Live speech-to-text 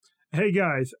Hey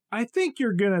guys, I think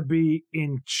you're going to be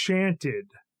enchanted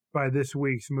by this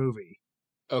week's movie.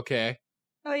 Okay.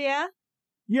 Oh, yeah?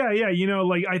 Yeah,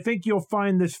 I think you'll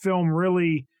find this film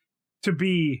really to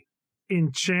be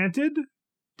enchanted.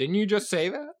 Didn't you just say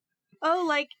that? Oh,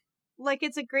 like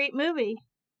it's a great movie.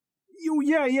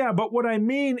 Yeah, but what I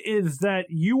mean is that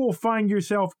you will find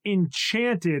yourself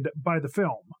enchanted by the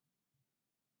film.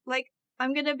 Like,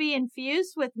 I'm gonna be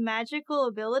infused with magical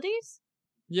abilities?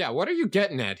 Yeah, what are you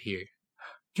getting at here?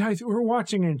 Guys, we're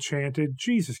watching Enchanted.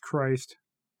 Jesus Christ.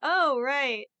 Oh,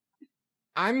 right.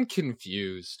 I'm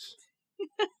confused.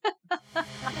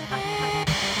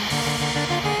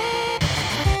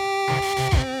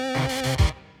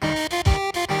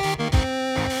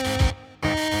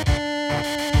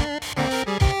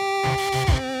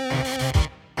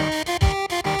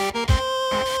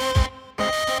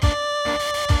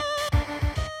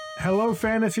 Hello,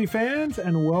 fantasy fans,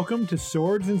 and welcome to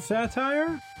Swords and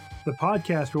Satire, the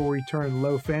podcast where we turn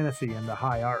low fantasy into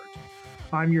high art.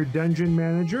 I'm your dungeon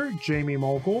manager, Jamie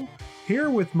Mokel, here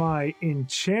with my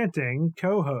enchanting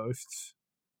co-hosts.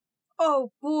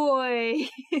 Oh, boy.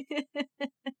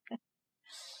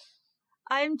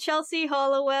 I'm Chelsea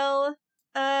Hollowell,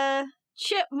 a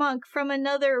chipmunk from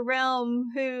another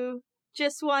realm who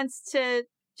just wants to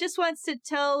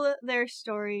tell their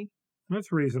story.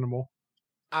 That's reasonable.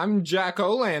 I'm Jack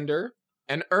Olander,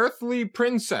 an earthly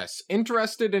princess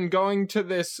interested in going to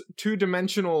this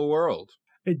two-dimensional world.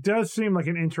 It does seem like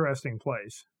an interesting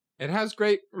place. It has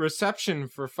great reception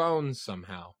for phones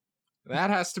somehow. That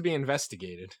has to be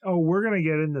investigated. Oh, we're going to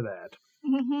get into that.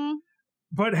 Mm-hmm.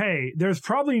 But hey, there's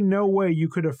probably no way you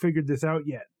could have figured this out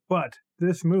yet. But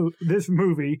this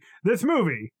movie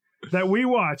that we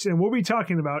watch and we'll be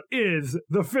talking about is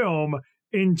the film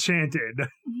Enchanted.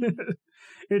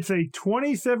 It's a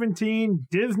 2017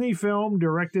 Disney film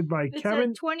directed by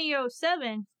Kevin... It's a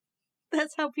 2007.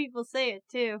 That's how people say it,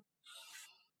 too.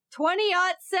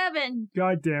 2007.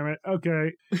 God damn it.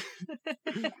 Okay.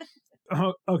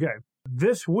 Okay.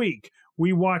 This week,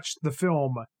 we watched the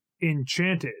film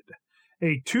Enchanted,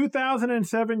 a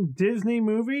 2007 Disney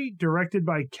movie directed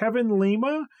by Kevin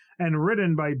Lima and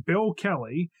written by Bill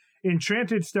Kelly.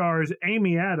 Enchanted stars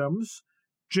Amy Adams,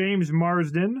 James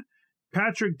Marsden,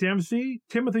 Patrick Dempsey,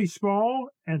 Timothy Spall,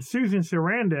 and Susan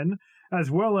Sarandon, as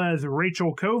well as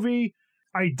Rachel Covey,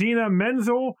 Idina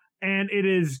Menzel, and it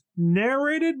is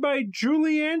narrated by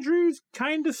Julie Andrews,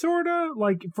 kinda, sorta,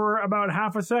 like for about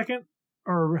half a second,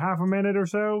 or half a minute or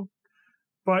so.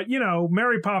 But, you know,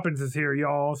 Mary Poppins is here,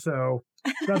 y'all, so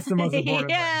that's the most important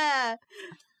thing. Yeah,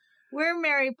 we're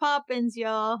Mary Poppins,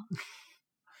 y'all.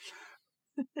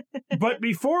 But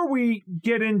before we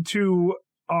get into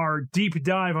our deep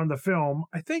dive on the film,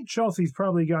 I think Chelsea's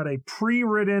probably got a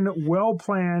pre-written,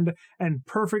 well-planned, and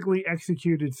perfectly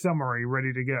executed summary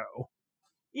ready to go.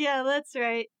 Yeah, that's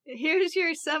right. Here's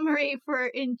your summary for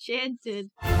Enchanted.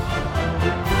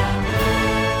 I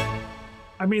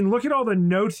mean, look at all the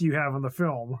notes you have on the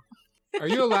film. Are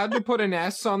you allowed to put an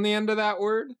S on the end of that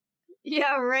word?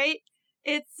 Yeah, right?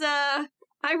 It's, I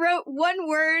wrote one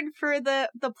word for the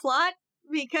plot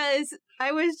because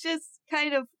I was just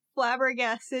kind of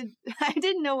flabbergasted. I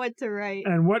didn't know what to write.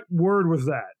 And what word was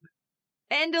that?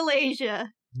 Andalasia.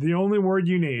 The only word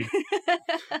you need.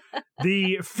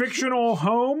 The fictional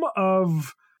home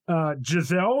of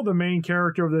Giselle, the main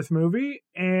character of this movie,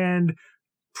 and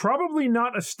probably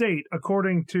not a state,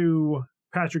 according to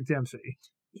Patrick Dempsey.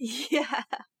 Yeah.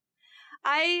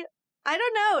 I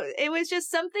don't know. It was just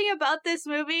something about this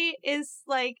movie is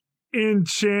like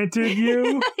Enchanted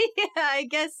you? Yeah, I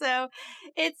guess so.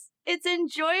 It's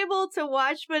enjoyable to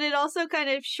watch, but it also kind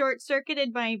of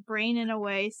short-circuited my brain in a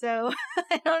way, so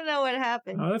I don't know what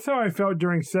happened. That's how I felt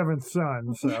during Seventh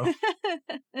Son, so.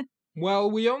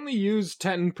 Well, we only use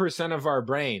 10% of our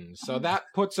brain, so that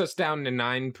puts us down to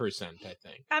 9%, I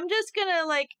think. I'm just gonna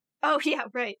oh yeah,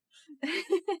 right.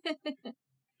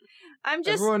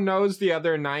 Everyone knows the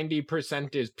other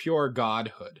 90% is pure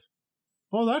godhood.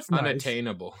 Oh, that's nice.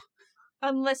 Unattainable.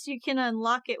 Unless you can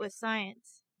unlock it with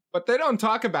science. But they don't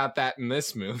talk about that in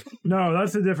this movie. No,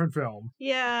 that's a different film.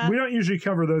 Yeah. We don't usually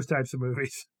cover those types of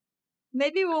movies.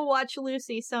 Maybe we'll watch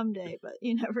Lucy someday, but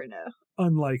you never know.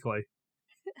 Unlikely.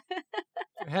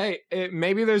 Hey,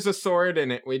 maybe there's a sword in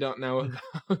it we don't know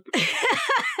about.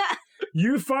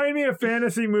 You find me a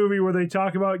fantasy movie where they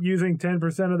talk about using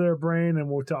 10% of their brain and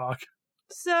we'll talk.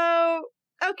 So,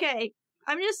 okay.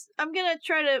 I'm gonna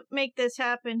try to make this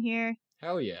happen here.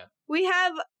 Hell yeah. We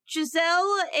have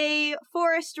Giselle, a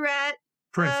forest rat.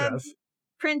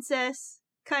 Princess,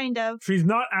 kind of. She's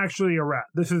not actually a rat.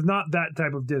 This is not that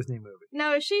type of Disney movie.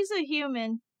 No, she's a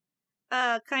human.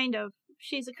 Kind of.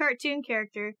 She's a cartoon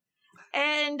character.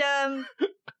 And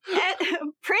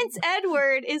Prince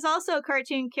Edward is also a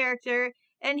cartoon character,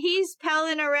 and he's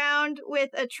palling around with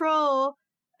a troll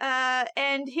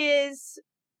and his,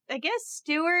 I guess,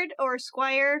 steward or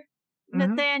squire,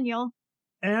 Nathaniel.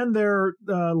 And their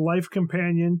life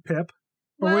companion, Pip.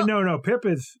 Well, wait, no, Pip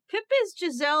is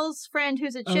Giselle's friend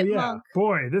who's a chipmunk. Yeah.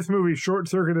 Boy, this movie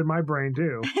short-circuited my brain,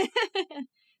 too.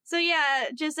 So yeah,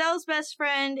 Giselle's best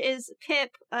friend is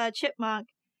Pip, chipmunk.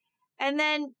 And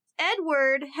then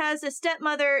Edward has a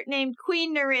stepmother named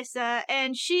Queen Nerissa,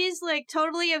 and she's like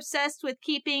totally obsessed with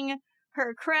keeping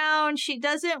her crown. She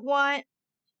doesn't want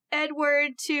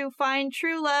Edward to find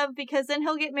true love because then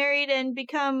he'll get married and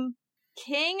become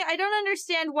king. I don't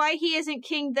understand why he isn't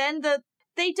king then.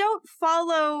 They don't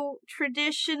follow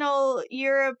traditional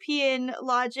European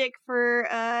logic for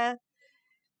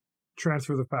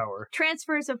transfers of power.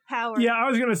 Transfers of power. Yeah, I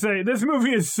was going to say, this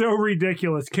movie is so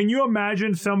ridiculous. Can you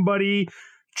imagine somebody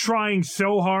trying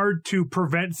so hard to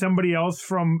prevent somebody else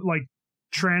from, like,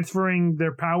 transferring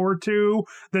their power to,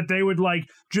 that they would, like,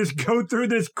 just go through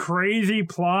this crazy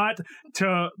plot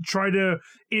to try to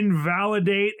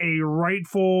invalidate a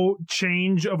rightful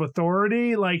change of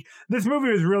authority? Like, this movie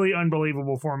is really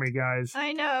unbelievable for me, guys.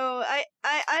 I know.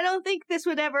 I don't think this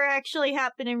would ever actually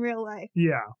happen in real life.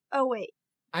 Yeah. Oh, wait.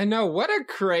 I know, what a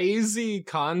crazy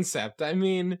concept. I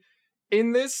mean,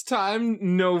 in this time,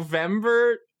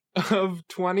 November of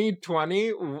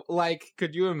 2020, like,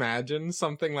 could you imagine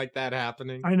something like that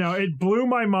happening? I know, it blew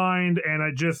my mind, and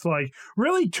it just, like,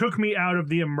 really took me out of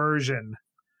the immersion,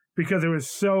 because it was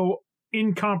so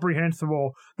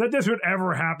incomprehensible that this would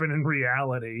ever happen in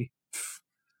reality.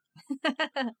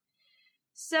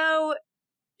 So,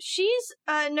 she's,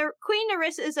 Queen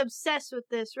Nerissa is obsessed with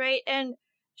this, right? And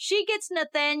she gets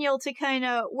Nathaniel to kind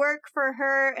of work for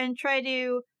her and try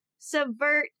to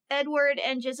subvert Edward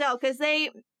and Giselle, because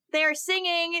they are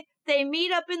singing, they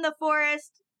meet up in the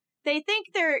forest, they think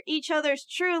they're each other's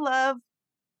true love,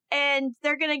 and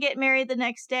they're gonna get married the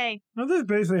next day. Now, this is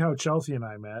basically how Chelsea and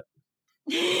I met.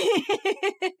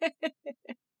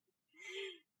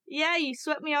 Yeah, you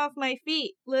swept me off my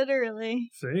feet, literally.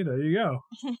 See, there you go.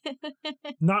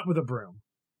 Not with a broom.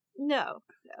 No.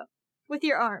 With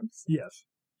your arms. Yes.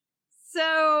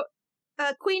 So,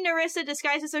 Queen Nerissa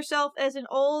disguises herself as an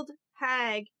old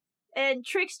hag and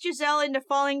tricks Giselle into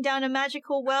falling down a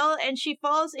magical well, and she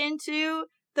falls into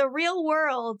the real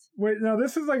world. Wait, now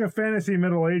this is like a fantasy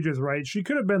Middle Ages, right? She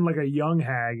could have been like a young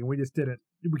hag, and we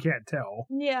can't tell.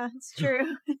 Yeah, it's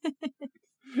true.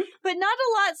 But not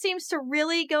a lot seems to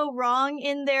really go wrong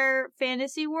in their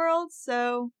fantasy world,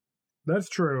 so... That's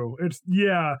true.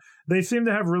 They seem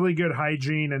to have really good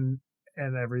hygiene and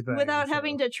everything. Without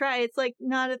having to try, it's like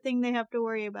not a thing they have to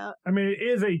worry about. I mean, it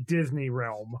is a Disney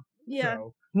realm. Yeah.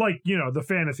 So, like, the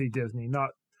fantasy Disney,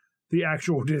 not the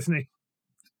actual Disney.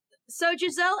 So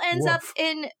Giselle ends up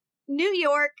in New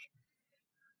York.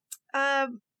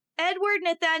 Edward,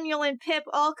 Nathaniel, and Pip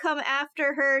all come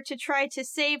after her to try to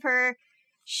save her.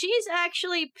 She's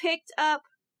actually picked up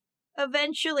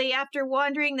eventually after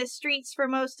wandering the streets for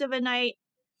most of a night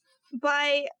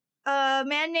by a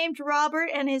man named Robert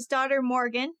and his daughter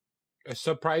Morgan. A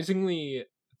surprisingly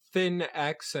thin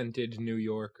accented New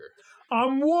Yorker.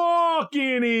 I'm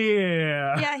walking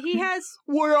here. Yeah, he has...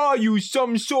 What are you,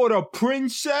 some sort of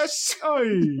princess?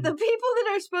 Hey. The people that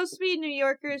are supposed to be New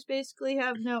Yorkers basically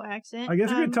have no accent. I guess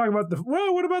we could talk about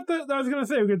what about I was going to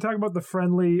say, we could talk about the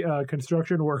friendly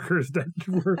construction workers that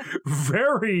were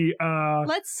very...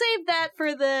 Let's save that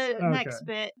for the next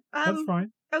bit. That's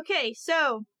fine. Okay,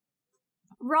 so...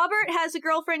 Robert has a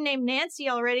girlfriend named Nancy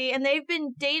already, and they've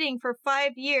been dating for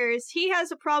 5 years. He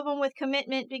has a problem with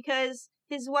commitment because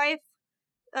his wife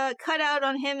cut out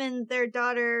on him and their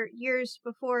daughter years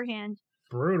beforehand.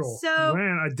 Brutal. So,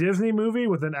 man, a Disney movie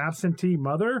with an absentee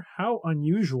mother? How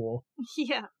unusual.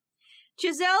 Yeah.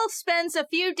 Giselle spends a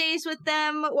few days with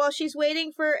them while she's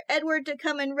waiting for Edward to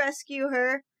come and rescue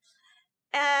her.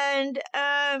 And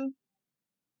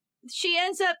she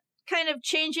ends up kind of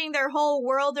changing their whole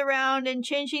world around and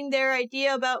changing their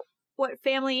idea about what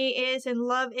family is and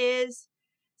love is.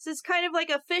 So it's kind of like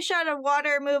a fish out of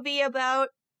water movie about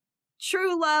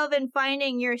true love and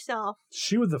finding yourself.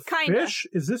 She was a fish?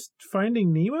 Is this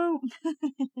Finding Nemo?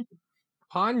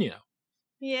 Ponyo.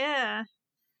 Yeah.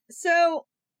 So,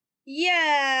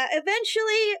 yeah,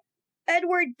 eventually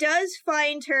Edward does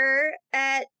find her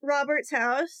at Robert's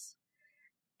house,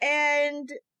 and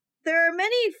there are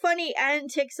many funny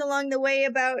antics along the way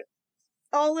about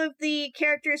all of the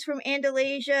characters from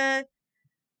Andalasia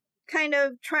kind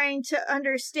of trying to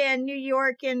understand New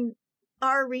York and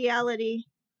our reality.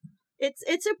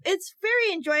 It's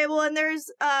very enjoyable, and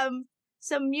there's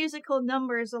some musical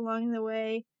numbers along the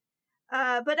way.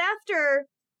 But after...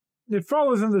 It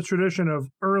follows in the tradition of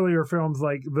earlier films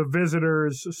like The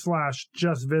Visitors /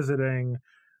 Just Visiting,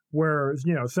 where,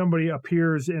 somebody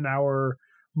appears in our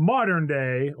modern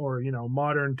day, or,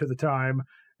 modern to the time,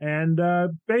 and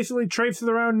basically traipses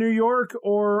around New York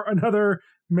or another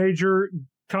major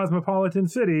cosmopolitan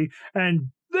city, and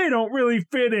they don't really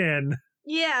fit in.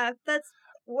 Yeah, that's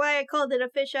why I called it a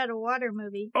fish out of water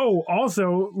movie. Oh,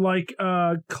 also, like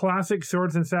classic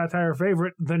Swords and Satire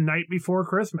favorite, The Night Before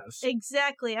Christmas.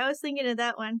 Exactly. I was thinking of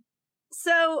that one.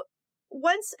 So,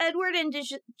 once Edward and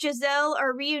Giselle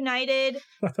are reunited...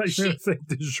 I thought you were going to say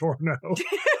DiGiorno.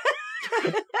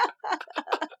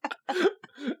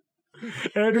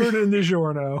 Edward and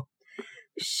DiGiorno.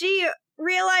 She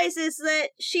realizes that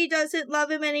she doesn't love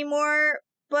him anymore,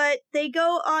 but they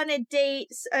go on a date,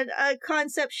 a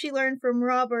concept she learned from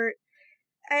Robert.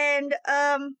 And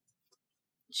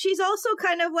she's also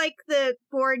kind of like the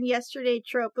Born Yesterday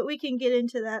trope, but we can get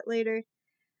into that later.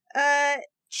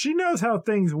 She knows how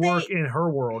things work in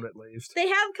her world, at least. They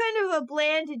have kind of a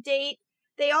bland date.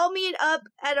 They all meet up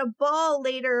at a ball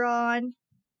later on.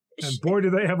 And boy, do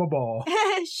they have a ball.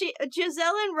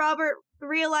 Giselle and Robert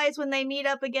realize when they meet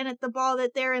up again at the ball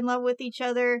that they're in love with each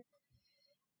other.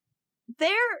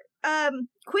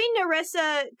 Queen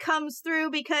Nerissa comes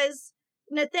through because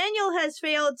Nathaniel has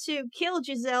failed to kill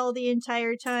Giselle the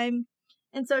entire time,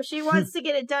 and so she wants to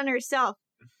get it done herself.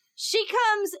 She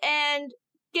comes and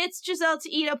gets Giselle to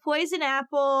eat a poison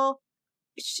apple.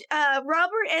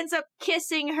 Robert ends up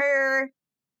kissing her,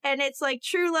 and it's like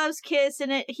true love's kiss,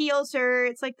 and it heals her.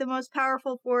 It's like the most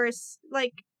powerful force,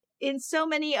 like in so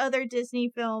many other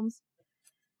Disney films.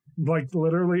 Like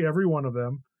literally every one of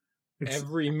them.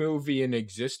 Every movie in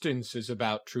existence is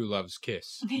about true love's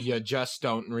kiss. You just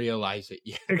don't realize it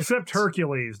yet. Except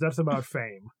Hercules. That's about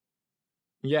fame.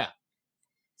 Yeah.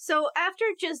 So after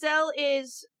Giselle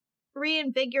is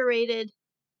reinvigorated,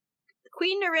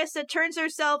 Queen Nerissa turns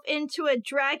herself into a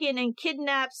dragon and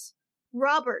kidnaps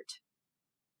Robert.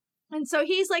 And so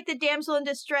he's like the damsel in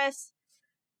distress.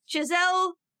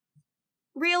 Giselle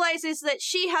realizes that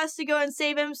she has to go and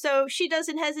save him, so she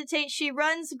doesn't hesitate. She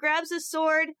runs, grabs a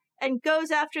sword, and goes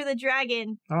after the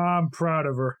dragon. I'm proud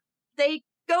of her. They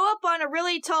go up on a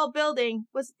really tall building.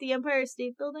 Was it the Empire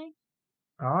State Building?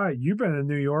 You've been in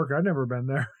New York. I've never been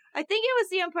there. I think it was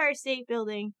the Empire State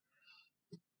Building.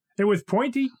 It was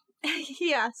pointy?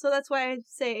 Yeah, so that's why I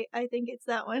say I think it's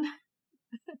that one.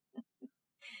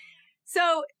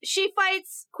 So she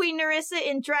fights Queen Nerissa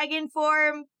in dragon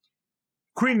form.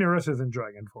 Queen Nerissa's in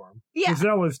dragon form. Yeah.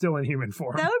 Giselle is still in human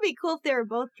form. That would be cool if they were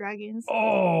both dragons.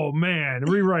 Oh, man.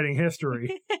 Rewriting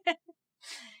history.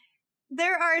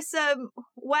 There are some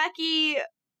wacky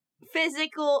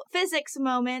physics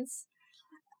moments.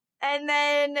 And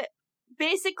then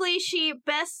basically she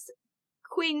bests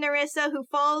Queen Nerissa, who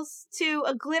falls to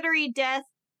a glittery death.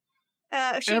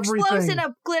 She explodes in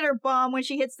a glitter bomb when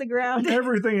she hits the ground.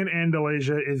 Everything in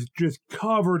Andalasia is just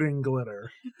covered in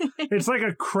glitter. It's like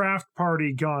a craft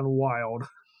party gone wild.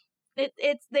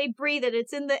 They breathe it.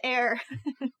 It's in the air.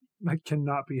 That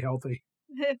cannot be healthy.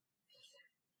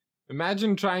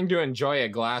 Imagine trying to enjoy a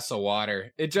glass of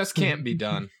water. It just can't be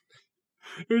done.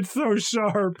 It's so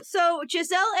sharp. So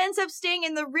Giselle ends up staying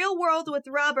in the real world with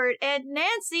Robert, and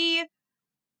Nancy,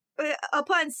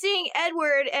 upon seeing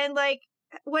Edward and like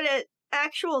what an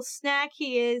actual snack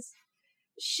he is,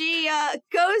 she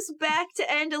goes back to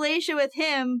Andalasia with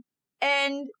him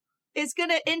and is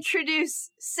gonna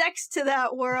introduce sex to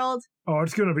that world. Oh,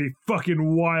 it's gonna be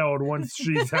fucking wild once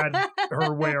she's had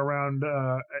her way around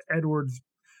Edward's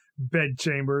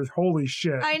bedchambers. Holy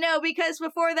shit. I know, because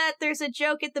before that there's a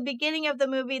joke at the beginning of the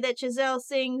movie that Giselle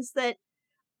sings that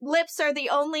lips are the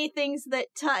only things that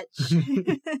touch.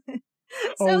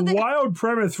 Wild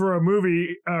premise for a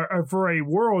movie, for a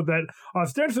world that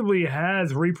ostensibly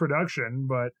has reproduction,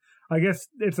 but I guess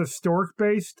it's a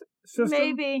stork-based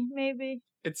system? Maybe.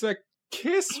 It's a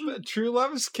kiss, true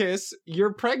love's kiss,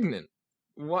 you're pregnant.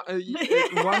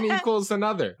 One equals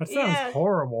another. That sounds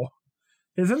horrible.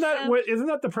 Isn't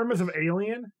that the premise of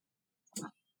Alien?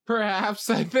 Perhaps,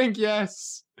 I think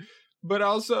yes. But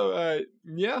also,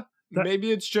 yeah.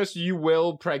 Maybe it's just you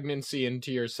will pregnancy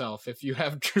into yourself if you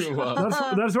have true love.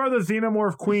 That's why the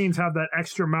xenomorph queens have that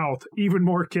extra mouth. Even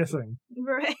more kissing.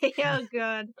 Right. Oh,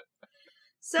 God.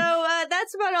 So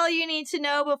that's about all you need to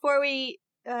know before we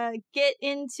get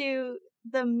into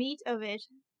the meat of it.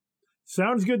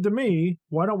 Sounds good to me.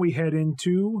 Why don't we head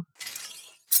into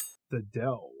the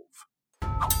delve?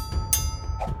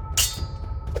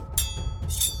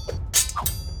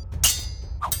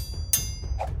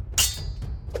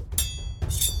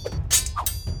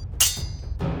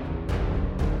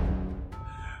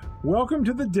 Welcome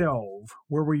to The Delve,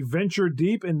 where we venture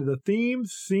deep into the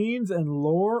themes, scenes, and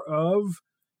lore of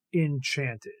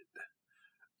Enchanted.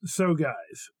 So,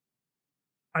 guys,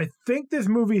 I think this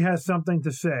movie has something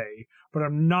to say, but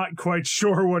I'm not quite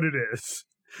sure what it is.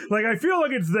 Like, I feel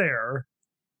like it's there,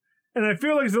 and I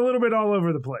feel like it's a little bit all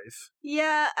over the place.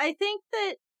 Yeah, I think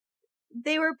that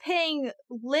they were paying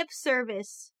lip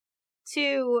service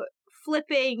to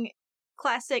flipping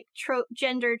classic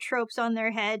gender tropes on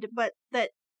their head, but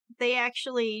that they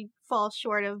actually fall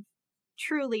short of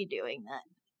truly doing that.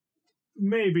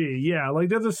 Maybe, yeah. Like,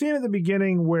 there's a scene at the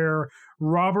beginning where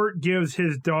Robert gives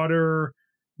his daughter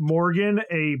Morgan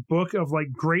a book of,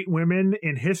 like, great women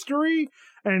in history,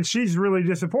 and she's really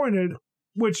disappointed,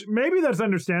 which maybe that's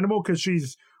understandable because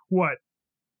she's, what?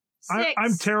 6.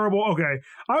 I'm terrible. Okay.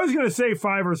 I was going to say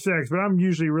 5 or 6, but I'm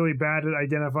usually really bad at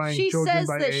identifying children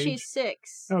by age. She says that she's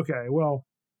 6. Okay, well,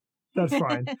 that's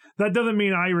fine. That doesn't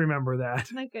mean I remember that.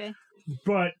 Okay.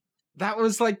 But that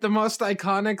was like the most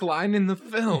iconic line in the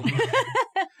film.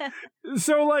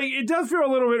 so, like, it does feel a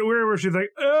little bit weird where she's like,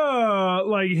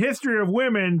 like, history of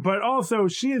women, but also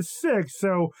she is 6,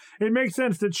 so it makes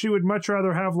sense that she would much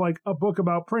rather have, like, a book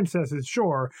about princesses,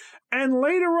 sure. And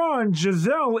later on,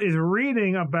 Giselle is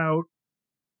reading about,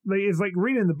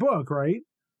 reading the book, right?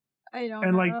 I don't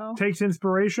and know. like takes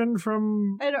inspiration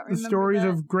from the stories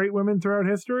of great women throughout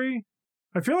history.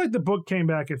 I feel like the book came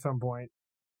back at some point.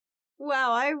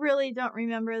 Wow, I really don't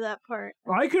remember that part.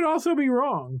 I could also be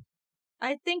wrong.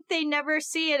 I think they never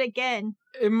see it again.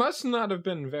 It must not have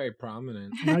been very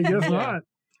prominent. I guess not.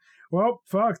 Well,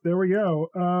 fuck, there we go.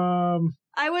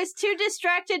 I was too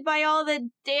distracted by all the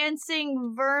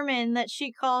dancing vermin that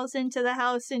she calls into the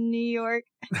house in New York.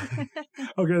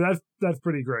 Okay, that's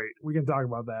pretty great. We can talk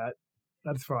about that.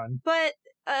 That's fun. But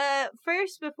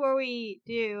first, before we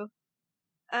do,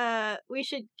 we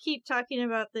should keep talking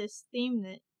about this theme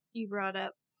that you brought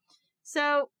up.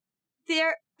 So,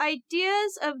 their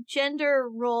ideas of gender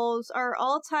roles are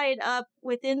all tied up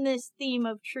within this theme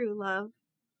of true love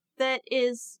that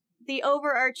is the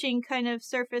overarching kind of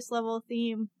surface level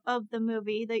theme of the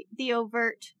movie, the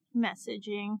overt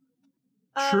messaging.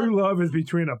 True love is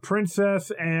between a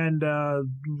princess and a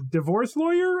divorce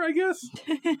lawyer, I guess?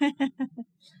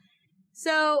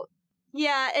 So,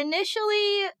 yeah,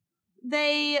 initially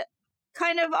they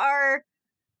kind of are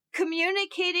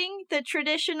communicating the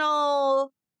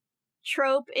traditional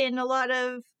trope in a lot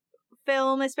of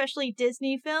film, especially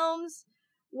Disney films,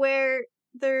 where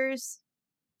there's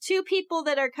two people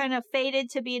that are kind of fated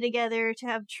to be together, to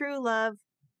have true love,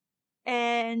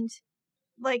 and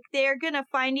like they're gonna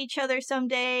find each other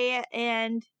someday,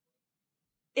 and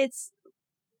it's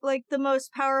like the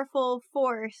most powerful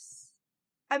force.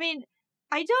 I mean,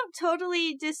 I don't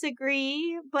totally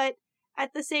disagree, but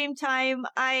at the same time,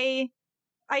 I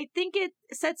think it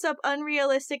sets up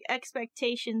unrealistic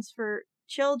expectations for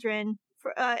children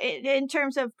for in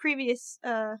terms of previous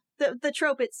the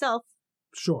trope itself.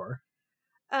 Sure.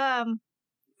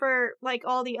 For like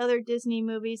all the other Disney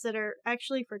movies that are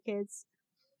actually for kids.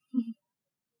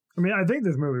 I mean, I think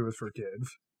this movie was for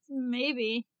kids.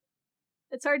 Maybe.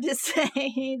 It's hard to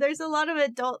say. There's a lot of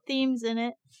adult themes in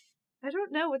it. I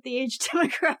don't know what the age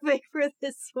demographic for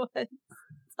this was.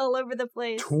 It's all over the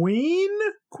place. Tween?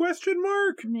 Question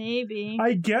mark? Maybe.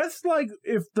 I guess, like,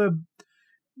 if the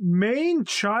main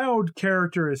child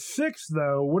character is 6,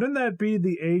 though, wouldn't that be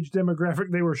the age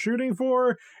demographic they were shooting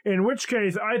for? In which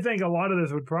case, I think a lot of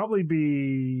this would probably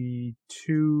be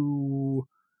too...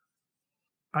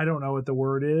 I don't know what the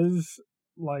word is.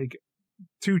 Like,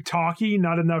 too talky,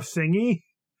 not enough singy.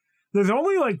 There's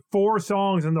only like 4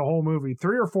 songs in the whole movie.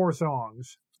 3 or 4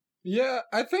 songs. Yeah,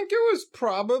 I think it was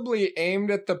probably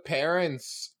aimed at the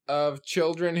parents of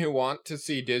children who want to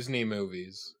see Disney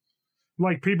movies.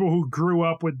 Like people who grew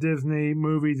up with Disney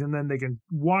movies and then they can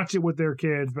watch it with their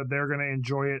kids, but they're going to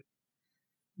enjoy it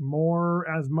more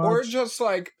as much. Or just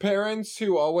like parents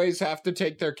who always have to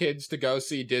take their kids to go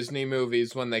see Disney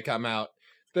movies when they come out.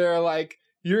 They're like,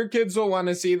 your kids will want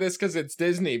to see this because it's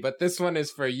Disney, but this one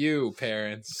is for you,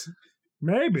 parents.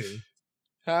 Maybe.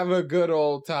 Have a good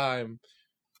old time.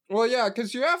 Well, yeah,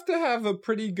 because you have to have a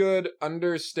pretty good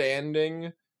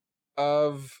understanding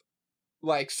of,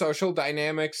 like, social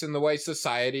dynamics and the way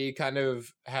society kind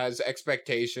of has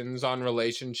expectations on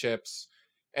relationships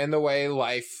and the way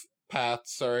life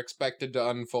paths are expected to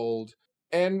unfold.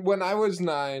 And when I was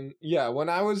 9,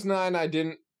 I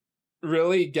didn't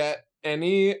really get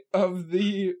any of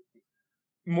the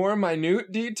more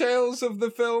minute details of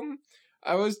the film.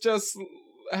 I was just,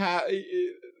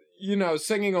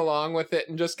 singing along with it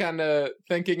and just kind of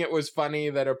thinking it was funny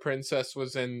that a princess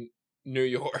was in New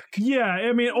York. Yeah,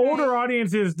 I mean, older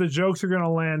audiences, the jokes are going to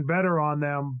land better on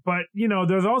them. But,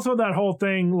 there's also that whole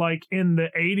thing, like, in the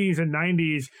 80s and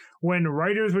 90s, when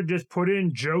writers would just put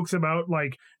in jokes about,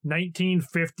 like,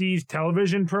 1950s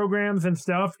television programs and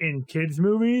stuff in kids'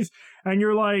 movies. And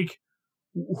you're like,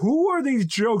 who are these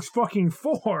jokes fucking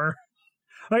for?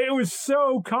 Like, it was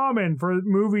so common for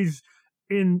movies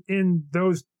in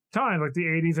those times, like the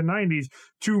 80s and 90s,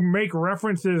 to make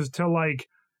references to, like,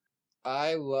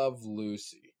 I Love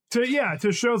Lucy.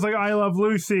 To shows like I Love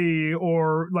Lucy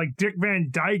or like Dick Van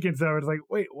Dyke and stuff. It's like,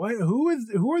 wait, what?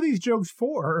 Who are these jokes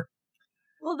for?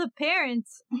 Well, the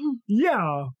parents.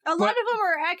 Yeah. A lot of them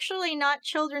are actually not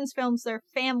children's films, they're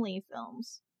family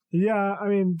films. Yeah, I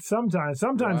mean, sometimes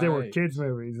they were Right. kids'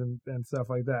 movies and stuff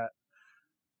like that.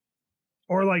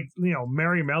 Or like,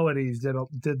 Merry Melodies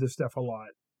did this stuff a lot.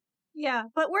 Yeah,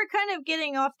 but we're kind of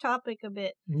getting off topic a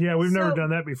bit. Yeah, we've never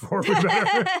done that before.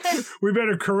 We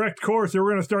better correct course or we're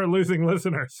going to start losing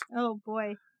listeners. Oh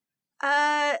boy.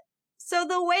 So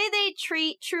the way they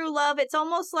treat true love, it's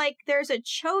almost like there's a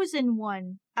chosen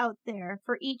one out there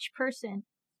for each person.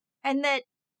 And that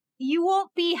you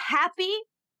won't be happy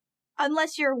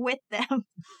unless you're with them.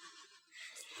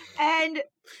 And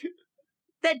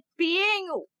that being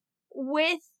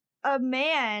with a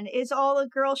man is all a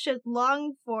girl should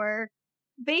long for.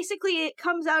 Basically, it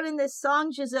comes out in this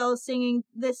song Giselle singing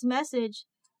this message,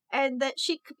 and that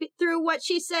through what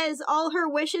she says, all her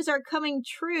wishes are coming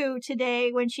true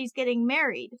today when she's getting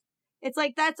married. It's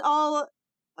like that's all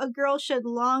a girl should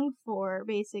long for,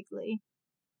 basically.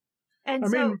 And I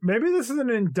mean, maybe this is an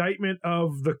indictment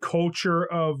of the culture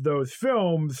of those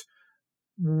films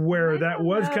where that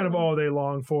was kind of all they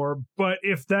longed for. But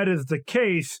if that is the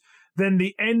case, then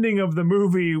the ending of the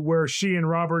movie where she and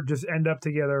Robert just end up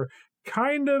together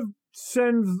kind of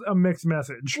sends a mixed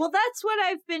message. Well, that's what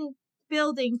I've been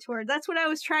building toward. That's what I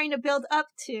was trying to build up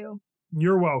to.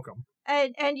 You're welcome.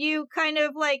 And you kind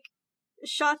of like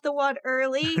shot the wad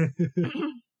early.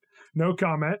 No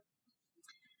comment.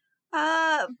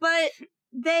 But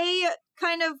they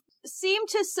kind of seem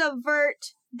to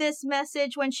subvert this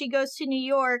message when she goes to New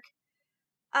York.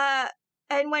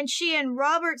 And when she and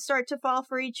Robert start to fall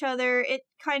for each other, it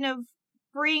kind of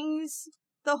brings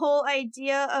the whole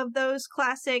idea of those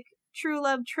classic true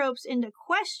love tropes into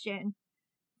question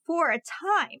for a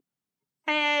time.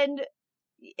 And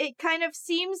it kind of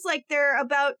seems like they're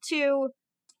about to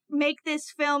make this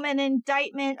film an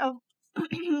indictment of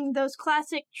those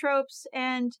classic tropes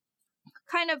and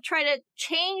kind of try to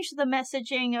change the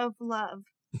messaging of love.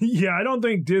 Yeah, I don't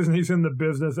think Disney's in the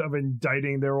business of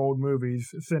indicting their old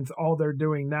movies, since all they're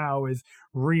doing now is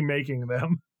remaking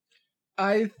them.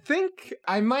 I think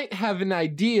I might have an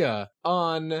idea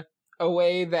on a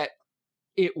way that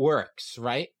it works,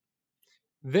 right?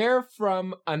 They're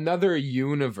from another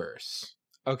universe,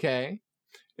 okay?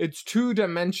 It's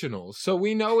two-dimensional, so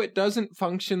we know it doesn't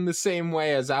function the same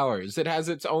way as ours. It has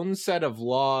its own set of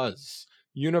laws,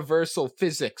 universal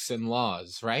physics and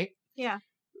laws, right? Yeah.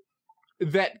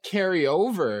 That carry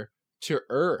over to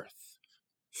Earth.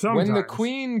 Sometimes. When the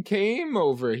Queen came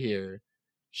over here,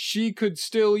 she could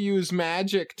still use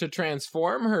magic to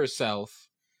transform herself,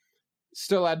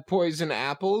 still had poison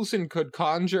apples, and could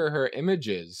conjure her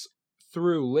images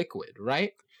through liquid,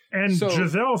 right? And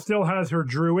Giselle still has her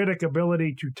druidic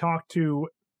ability to talk to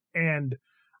and,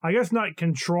 I guess not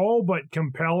control, but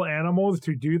compel animals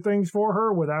to do things for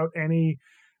her without any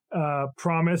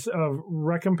promise of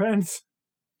recompense.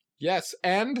 Yes,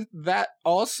 and that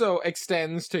also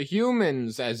extends to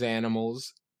humans as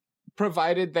animals,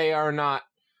 provided they are not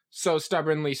so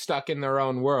stubbornly stuck in their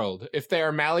own world. If they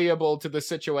are malleable to the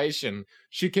situation,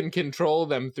 she can control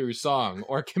them through song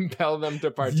or compel them to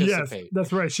participate. Yes,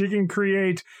 that's right. She can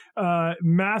create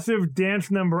massive dance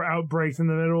number outbreaks in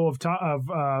the middle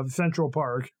of Central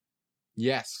Park.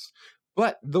 Yes,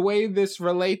 but the way this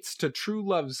relates to True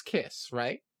Love's Kiss,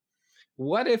 right?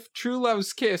 What if True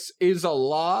Love's Kiss is a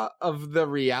law of the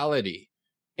reality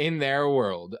in their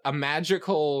world, a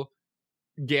magical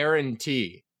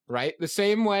guarantee, right? The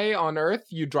same way on Earth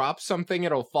you drop something,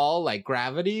 it'll fall like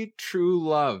gravity. True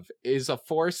love is a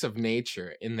force of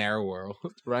nature in their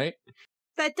world, right?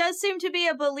 That does seem to be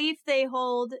a belief they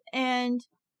hold, and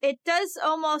it does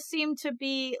almost seem to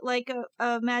be like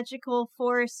a magical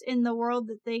force in the world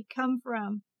that they come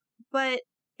from. But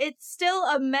it's still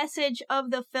a message of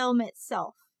the film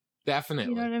itself.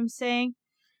 Definitely. You know what I'm saying?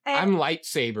 I'm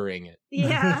lightsabering it.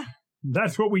 Yeah.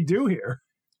 That's what we do here.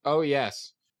 Oh,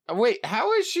 yes. Wait,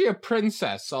 how is she a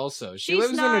princess also? She She's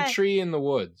lives in not. a tree in the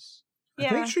woods. I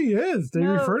think she is. They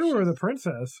refer to her as a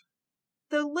princess.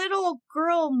 the little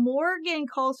girl Morgan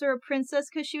calls her a princess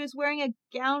because she was wearing a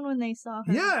gown when they saw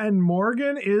her. Yeah, and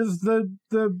Morgan is the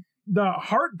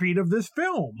heartbeat of this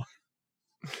film.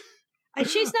 And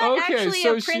she's not Okay, actually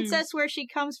so a princess where she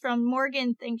comes from.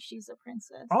 Morgan thinks she's a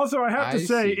princess. Also, I have to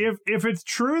say, see. if it's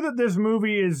true that this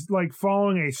movie is like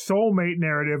following a soulmate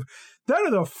narrative, that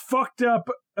is a fucked up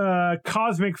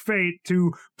cosmic fate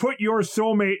to put your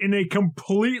soulmate in a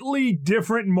completely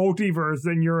different multiverse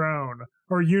than your own,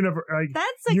 or universe. Like,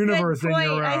 That's a universe good than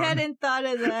point. your I own. hadn't thought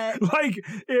of that. Like,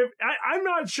 if I'm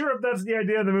not sure if that's the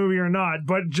idea of the movie or not,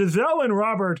 but Giselle and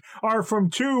Robert are from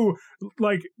two,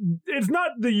 like, it's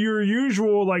not your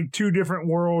usual, like, two different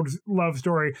worlds love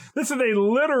story. This is a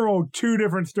literal two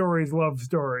different stories love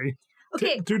story.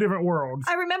 Okay. Two different worlds.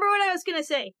 I remember what I was going to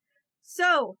say.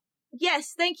 So,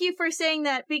 yes, thank you for saying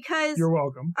that, because You're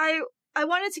welcome. I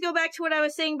wanted to go back to what I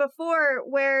was saying before,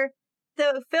 where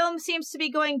the film seems to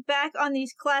be going back on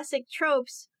these classic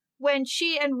tropes. When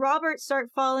she and Robert start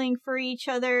falling for each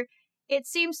other, it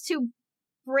seems to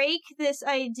break this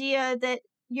idea that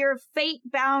you're fate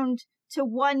bound to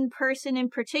one person in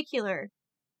particular.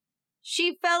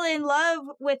 She fell in love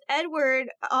with Edward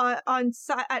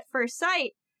at first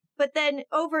sight, but then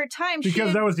over time,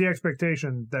 Because that was the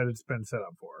expectation that it's been set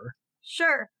up for her.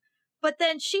 Sure. But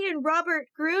then she and Robert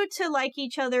grew to like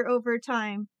each other over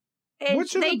time. And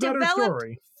Which is they a better developed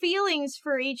story. feelings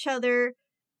for each other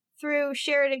through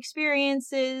shared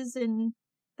experiences and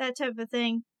that type of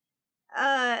thing.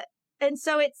 And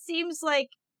so it seems like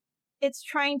it's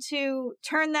trying to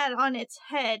turn that on its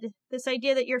head, this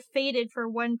idea that you're fated for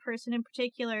one person in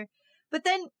particular. But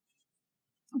then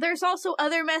there's also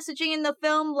other messaging in the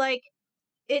film, like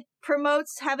it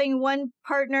promotes having one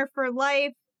partner for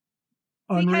life.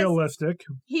 Unrealistic.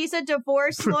 He's a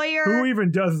divorce lawyer. Who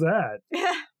even does that?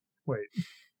 Wait.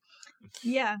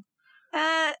 Yeah.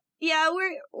 Yeah,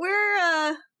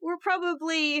 we're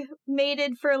probably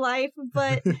mated for life,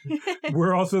 but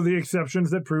We're also the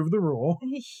exceptions that prove the rule.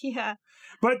 yeah.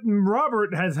 But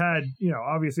Robert has had,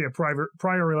 obviously a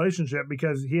prior relationship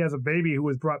because he has a baby who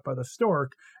was brought by the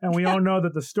stork, and we all know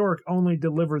that the stork only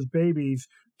delivers babies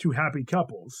to happy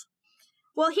couples.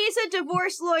 Well, he's a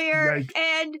divorce lawyer, Yikes.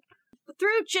 and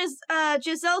through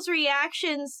Giselle's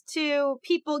reactions to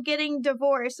people getting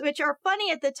divorced, which are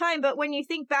funny at the time, but when you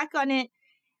think back on it,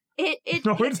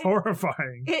 it's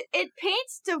horrifying. It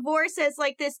paints divorce as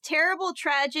like this terrible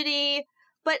tragedy,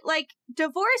 but like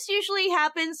divorce usually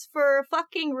happens for a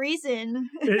fucking reason.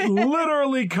 It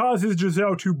literally causes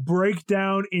Giselle to break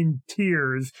down in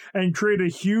tears and create a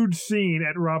huge scene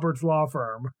at Robert's law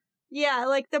firm. Yeah,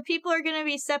 like the people are going to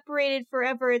be separated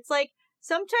forever. It's like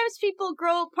sometimes people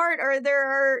grow apart, or there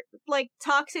are like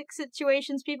toxic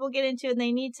situations people get into and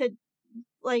they need to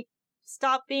like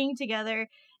stop being together.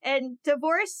 And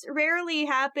divorce rarely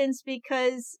happens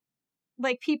because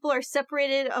like people are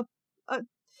separated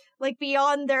like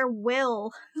beyond their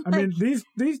will. I mean,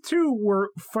 these two were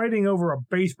fighting over a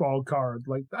baseball card.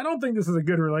 Like, I don't think this is a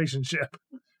good relationship.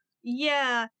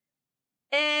 Yeah.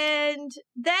 And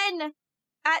then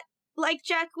like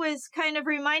Jack was kind of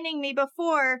reminding me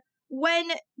before, when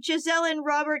Giselle and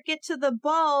Robert get to the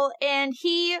ball and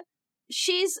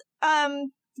she's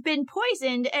been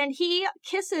poisoned and he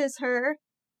kisses her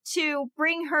to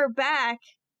bring her back,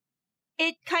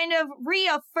 it kind of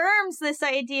reaffirms this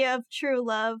idea of true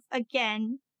love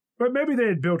again. But maybe they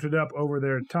had built it up over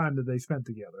their time that they spent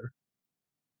together.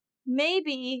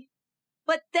 Maybe.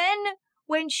 But then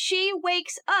when she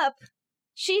wakes up,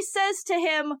 she says to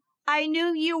him, "I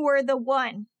knew you were the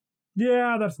one."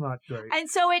 Yeah, that's not great. And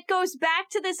so it goes back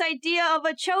to this idea of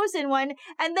a chosen one.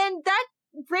 And then that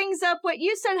brings up what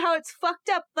you said, how it's fucked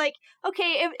up. Like,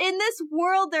 okay, if in this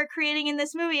world they're creating in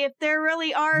this movie, if there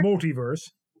really are Multiverse.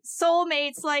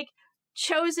 soulmates, like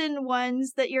chosen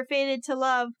ones that you're fated to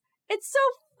love, it's so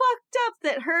fucked up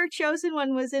that her chosen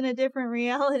one was in a different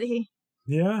reality.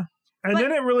 Yeah. And But-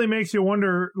 then it really makes you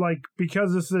wonder, like,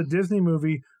 because this is a Disney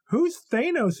movie, who's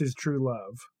Thanos' true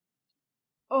love?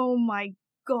 Oh my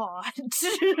god.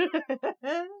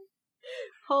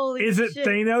 Holy Is it shit.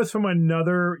 Thanos from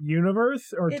another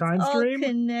universe or It's time all stream?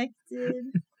 connected.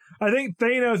 I think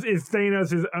Thanos is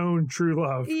Thanos' own true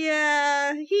love.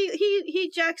 Yeah,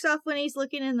 he jacks off when he's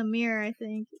looking in the mirror, I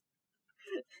think.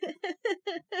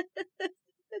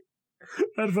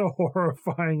 That's a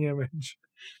horrifying image.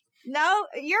 No,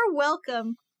 you're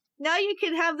welcome. Now you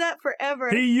can have that forever.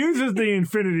 He uses the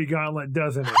Infinity Gauntlet,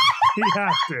 doesn't he? He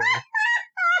has to.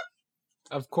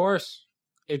 Of course.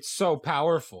 It's so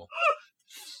powerful.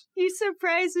 You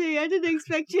surprised me. I didn't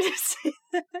expect you to say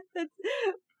that.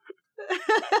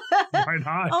 Why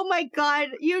not? Oh my god.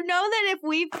 You know that if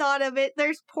we've thought of it,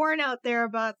 there's porn out there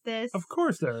about this. Of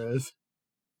course there is.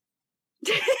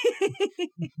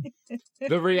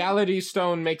 The reality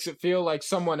stone makes it feel like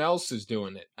someone else is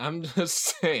doing it. I'm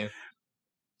just saying.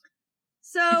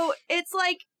 So it's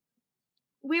like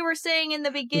we were saying in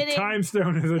the The beginning. time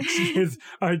stone is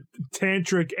a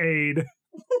tantric aid.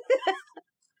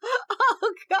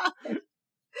 Oh god.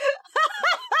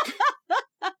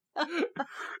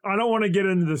 I don't want to get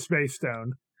into the space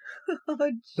stone. Oh,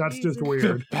 That's just Jesus.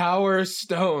 weird. The power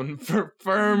stone for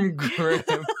firm grip.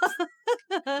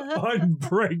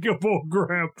 Unbreakable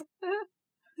grip.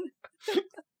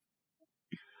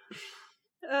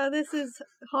 Oh, this is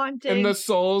haunting. And the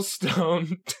soul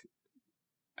stone.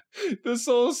 The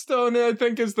soul stone, I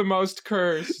think, is the most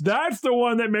cursed. That's the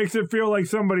one that makes it feel like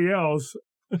somebody else.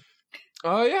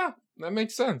 Oh, yeah. That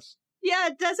makes sense. Yeah,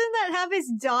 doesn't that have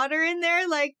his daughter in there?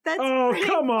 Like, that's Oh, pretty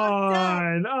come fucked up.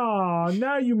 on. Oh,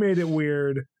 now you made it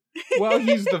weird. Well,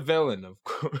 he's the villain, of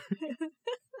course.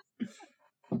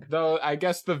 Though, I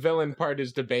guess the villain part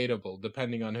is debatable,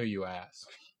 depending on who you ask.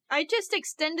 I just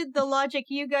extended the logic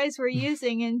you guys were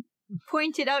using and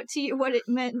pointed out to you what it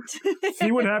meant.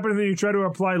 See what happens when you try to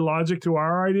apply logic to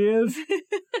our ideas?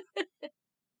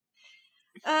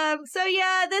 So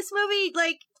yeah, this movie,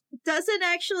 like, doesn't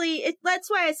actually, that's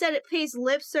why I said it pays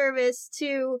lip service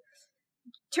to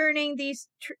turning these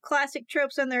classic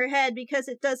tropes on their head, because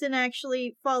it doesn't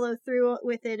actually follow through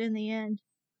with it in the end.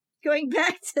 Going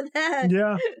back to that.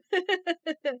 Yeah.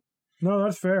 No,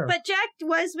 that's fair. But Jack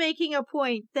was making a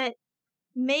point that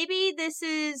maybe this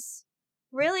is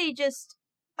really just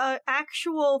an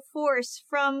actual force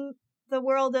from the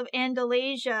world of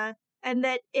Andalasia, and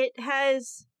that it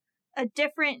has a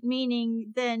different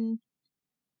meaning than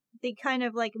the kind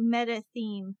of like meta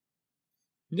theme.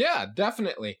 Yeah,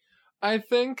 definitely. I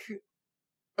think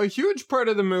a huge part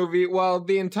of the movie, well,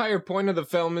 the entire point of the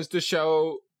film is to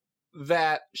show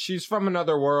that she's from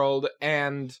another world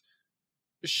and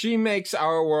she makes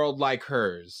our world like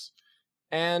hers.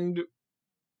 And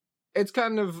it's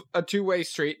kind of a two-way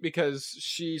street because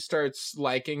she starts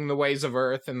liking the ways of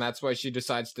Earth and that's why she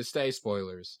decides to stay,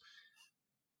 spoilers.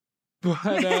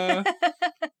 But,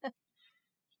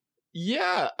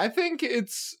 yeah, I think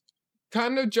it's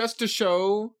kind of just to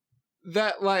show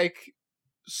that, like,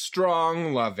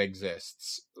 strong love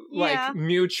exists. Yeah. Like,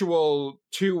 mutual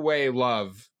two-way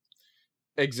love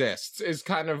exists is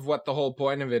kind of what the whole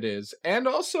point of it is. And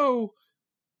also,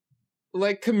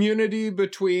 like, community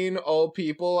between all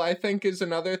people, I think, is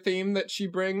another theme that she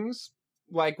brings.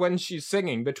 Like, when she's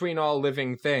singing, between all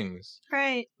living things.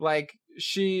 Right. Like,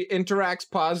 she interacts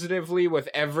positively with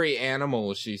every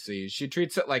animal she sees. She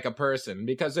treats it like a person,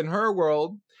 because in her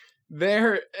world,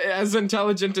 they're as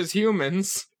intelligent as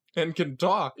humans and can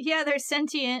talk. Yeah, they're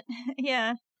sentient.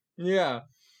 Yeah. Yeah.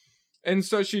 And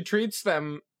so she treats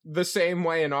them the same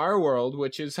way in our world,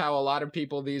 which is how a lot of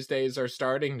people these days are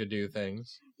starting to do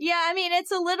things. Yeah, I mean,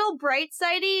 it's a little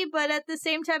bright-sidey, but at the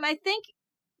same time, I think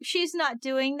she's not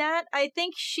doing that. I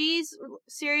think she's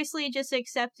seriously just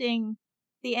accepting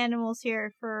the animals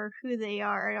here for who they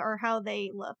are or how they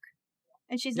look.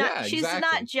 And she's not Yeah, she's exactly.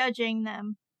 not judging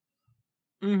them.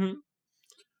 Mm-hmm.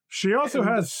 She also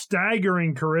has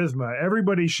staggering charisma.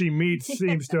 Everybody she meets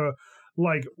seems to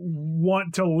like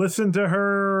want to listen to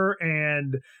her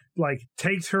and like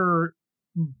takes her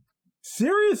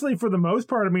seriously for the most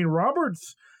part. I mean,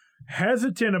 Robert's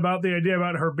hesitant about the idea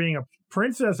about her being a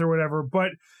princess or whatever,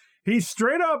 but he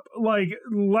straight up like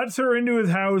lets her into his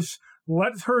house,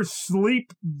 lets her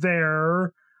sleep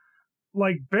there,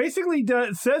 like basically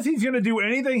says he's going to do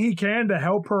anything he can to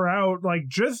help her out, like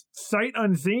just sight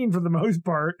unseen for the most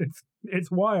part.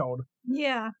 It's wild.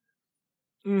 Yeah.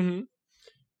 Mm-hmm.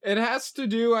 It has to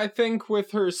do, I think,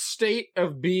 with her state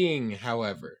of being,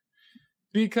 however.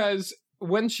 Because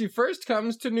when she first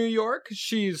comes to New York,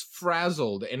 she's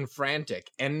frazzled and frantic,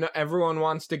 and everyone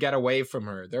wants to get away from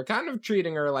her. They're kind of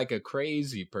treating her like a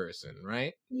crazy person,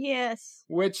 right? Yes.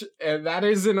 Which, that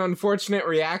is an unfortunate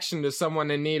reaction to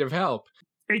someone in need of help.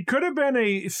 It could have been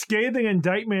a scathing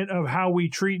indictment of how we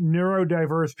treat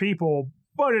neurodiverse people,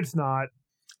 but it's not.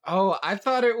 Oh, I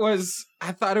thought it was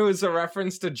a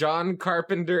reference to John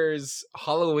Carpenter's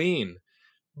Halloween.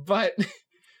 But,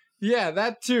 yeah,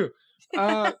 that too.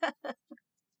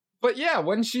 But yeah,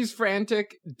 when she's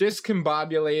frantic,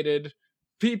 discombobulated,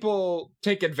 people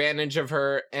take advantage of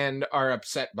her and are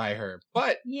upset by her.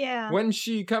 But Yeah. when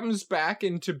she comes back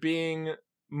into being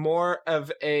more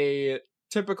of a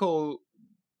typical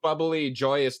bubbly,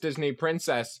 joyous Disney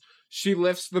princess, she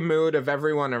lifts the mood of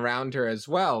everyone around her as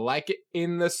well. Like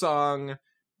in the song,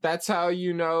 That's How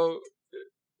You Know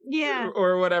Yeah.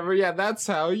 Or whatever. Yeah, that's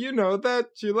how you know that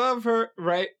you love her,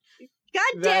 right?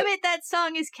 God damn it, that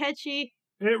song is catchy.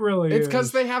 It really It's is.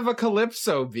 because they have a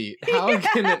calypso beat. How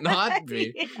can it not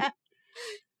be? Yeah.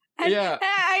 And Yeah.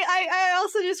 I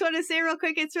also just want to say real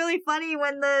quick, it's really funny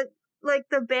when the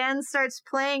band starts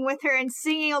playing with her and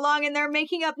singing along and they're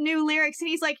making up new lyrics and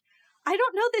he's like, I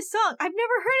don't know this song. I've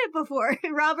never heard it before.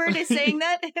 Robert is saying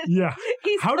that. Yeah.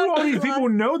 How do all these people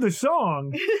know the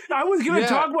song? I was going to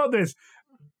talk about this.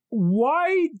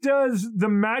 Why does the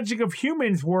magic of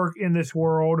humans work in this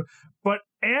world, but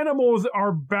animals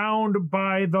are bound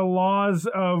by the laws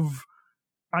of,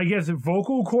 I guess,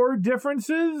 vocal cord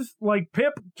differences? Like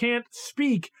Pip can't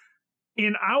speak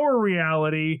in our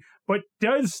reality, but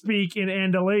does speak in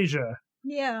Andalasia.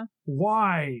 Yeah.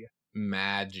 Why?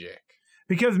 Magic.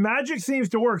 Because magic seems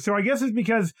to work. So I guess it's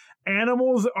because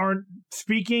animals aren't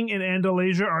speaking in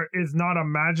Andalasia is not a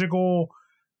magical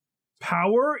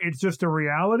power. It's just a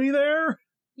reality there.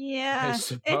 Yeah.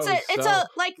 It's a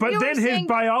like. But you then were his saying,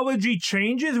 biology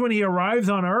changes when he arrives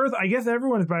on Earth. I guess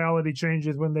everyone's biology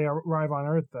changes when they arrive on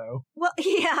Earth, though. well,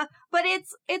 yeah, but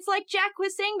it's like Jack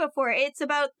was saying before. It's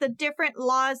about the different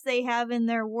laws they have in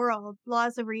their world,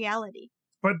 laws of reality.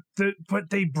 But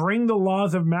they bring the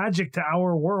laws of magic to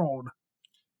our world.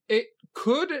 It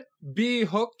could be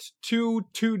hooked to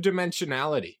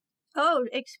two-dimensionality. Oh,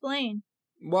 explain.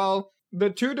 Well, the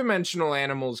two-dimensional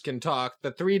animals can talk,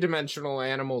 the three-dimensional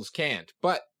animals can't,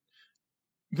 but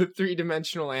the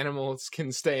three-dimensional animals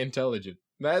can stay intelligent.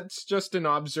 That's just an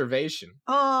observation.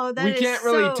 Oh, We can't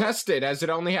really test it, as it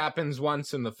only happens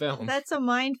once in the film. That's a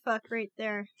mind fuck right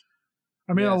there.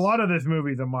 I mean, Yes. a lot of this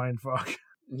movie's a mindfuck.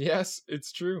 Yes,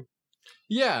 it's true.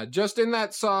 Yeah, just in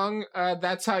that song,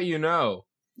 That's How You Know,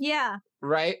 Yeah.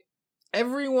 right?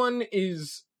 Everyone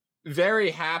is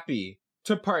very happy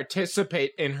to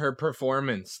participate in her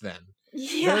performance then.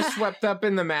 Yeah. They're swept up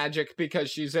in the magic because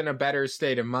she's in a better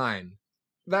state of mind.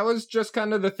 That was just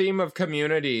kind of the theme of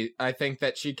Community, I think,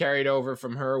 that she carried over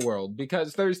from her world,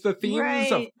 because there's the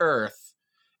themes of Right. Earth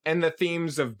and the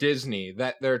themes of Disney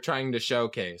that they're trying to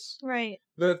showcase. Right.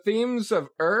 The themes of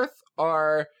Earth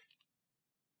are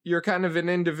you're kind of an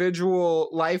individual,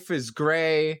 life is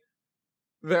gray,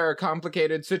 there are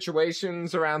complicated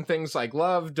situations around things like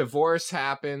love, divorce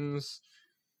happens,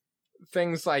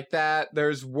 things like that.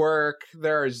 There's work,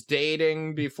 there's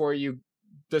dating before you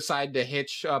decide to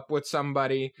hitch up with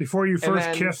somebody. Before you first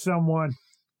then- kiss someone.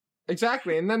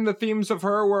 Exactly. And then the themes of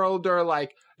her world are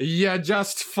like, you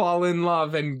just fall in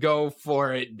love and go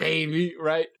for it, baby,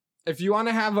 right? If you want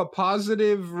to have a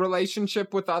positive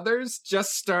relationship with others,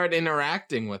 just start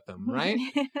interacting with them, right?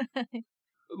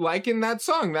 Like in that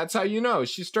song, That's How You Know.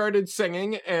 She started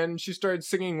singing and she started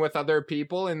singing with other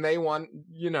people and they want,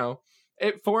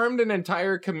 it formed an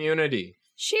entire community.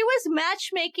 She was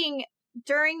matchmaking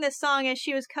during the song as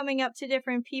she was coming up to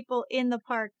different people in the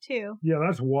park too. Yeah,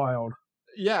 that's wild.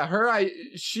 Yeah,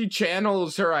 she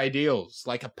channels her ideals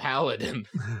like a paladin.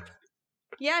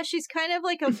 Yeah, she's kind of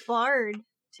like a bard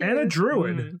too. And a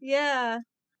druid. Mhm. Yeah.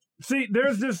 See,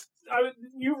 there's this.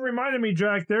 You reminded me,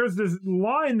 Jack. There's this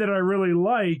line that I really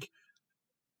like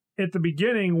at the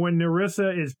beginning when Nerissa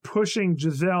is pushing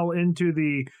Giselle into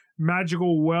the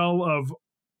magical well of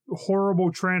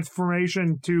horrible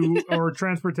transformation or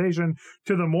transportation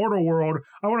to the mortal world.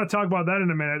 I want to talk about that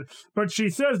in a minute. But she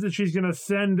says that she's going to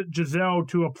send Giselle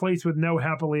to a place with no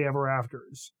happily ever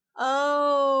afters.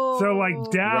 Oh. So,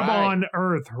 like, dab Right. on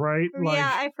Earth, right? Like,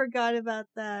 Yeah, I forgot about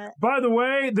that. by the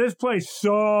way, this place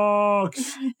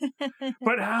sucks.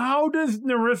 But how does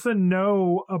Nerissa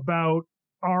know about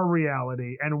our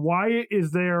reality? And why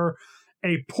is there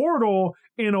a portal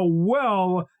in a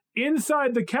well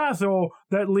inside the castle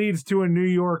that leads to a New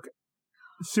York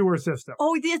sewer system?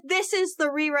 Oh, this is the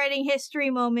rewriting history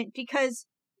moment because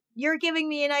you're giving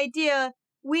me an idea.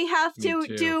 We have Me to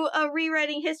too. do a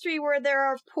rewriting history where there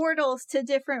are portals to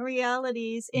different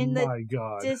realities in the My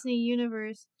God. Disney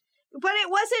universe. But it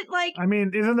wasn't like I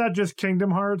mean, isn't that just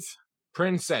Kingdom Hearts?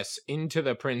 Princess into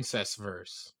the princess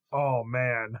verse. Oh,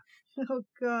 man. oh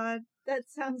god, that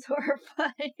sounds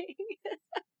horrifying.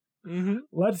 Mm-hmm.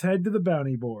 Let's head to the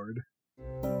bounty board.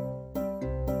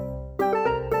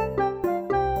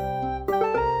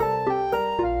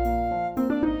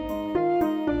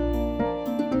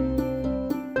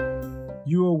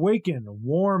 You awaken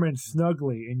warm and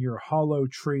snugly in your hollow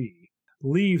tree,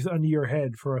 leaves under your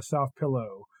head for a soft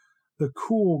pillow, the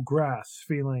cool grass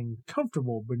feeling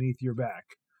comfortable beneath your back.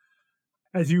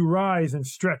 As you rise and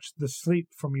stretch the sleep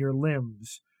from your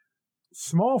limbs,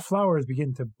 small flowers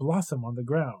begin to blossom on the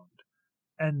ground,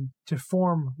 and to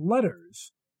form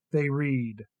letters. They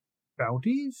read,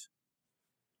 Bounties?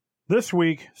 This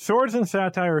week, Swords and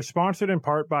Satire is sponsored in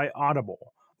part by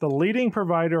Audible, the leading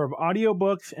provider of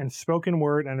audiobooks and spoken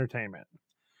word entertainment.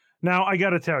 Now, I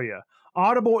gotta tell you,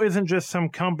 Audible isn't just some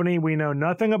company we know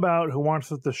nothing about who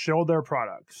wants us to shill their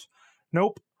products.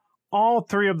 Nope. All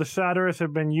three of the satirists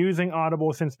have been using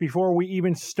Audible since before we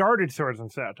even started Swords and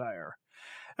Satire.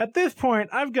 At this point,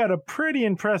 I've got a pretty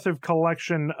impressive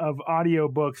collection of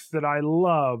audiobooks that I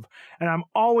love, and I'm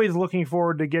always looking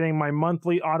forward to getting my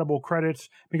monthly Audible credits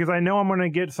because I know I'm going to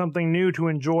get something new to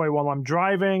enjoy while I'm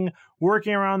driving,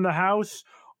 working around the house,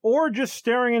 or just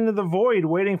staring into the void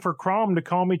waiting for Crom to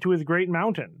call me to his great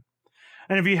mountain.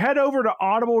 And if you head over to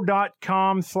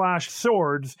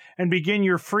audible.com/swords and begin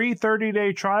your free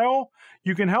 30-day trial,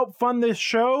 you can help fund this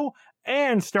show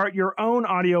and start your own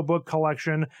audiobook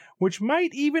collection, which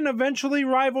might even eventually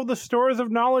rival the stores of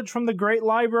knowledge from the Great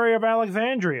Library of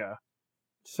Alexandria.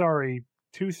 Sorry,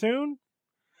 too soon?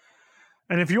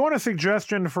 And if you want a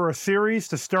suggestion for a series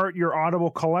to start your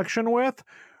Audible collection with,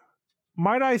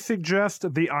 might I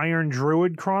suggest The Iron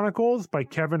Druid Chronicles by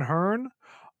Kevin Hearn?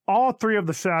 All three of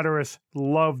the satirists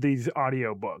love these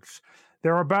audiobooks.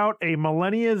 They're about a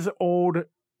millennia-old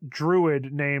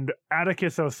druid named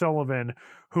Atticus O'Sullivan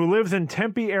who lives in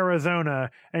Tempe, Arizona,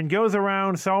 and goes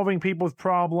around solving people's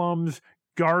problems,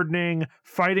 gardening,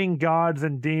 fighting gods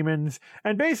and demons,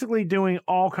 and basically doing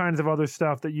all kinds of other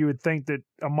stuff that you would think that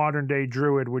a modern-day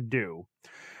druid would do.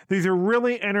 These are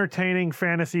really entertaining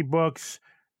fantasy books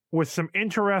with some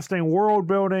interesting world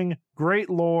building, great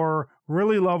lore,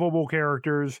 really lovable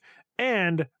characters,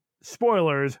 and,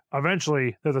 spoilers,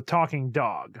 eventually there's a talking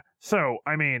dog. So,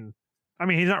 I mean,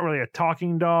 he's not really a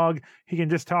talking dog. He can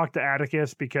just talk to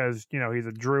Atticus because, he's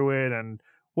a druid. And,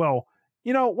 well,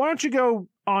 why don't you go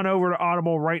on over to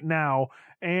Audible right now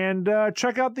and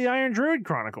check out the Iron Druid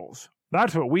Chronicles?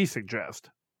 That's what we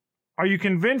suggest. Are you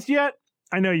convinced yet?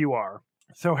 I know you are.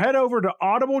 So head over to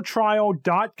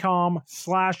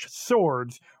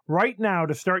audibletrial.com/swords right now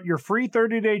to start your free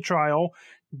 30-day trial.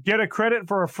 Get a credit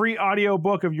for a free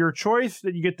audiobook of your choice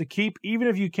that you get to keep even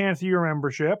if you cancel your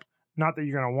membership. Not that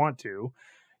you're going to want to.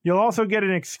 You'll also get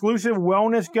an exclusive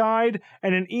wellness guide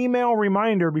and an email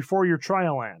reminder before your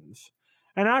trial ends.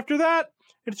 And after that,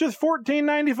 it's just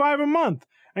 $14.95 a month,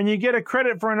 and you get a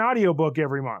credit for an audiobook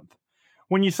every month.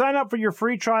 When you sign up for your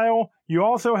free trial, you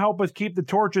also help us keep the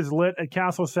torches lit at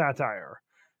Castle Satire.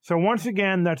 So once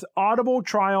again, that's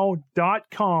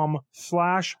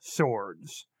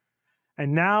audibletrial.com/swords.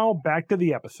 And now, back to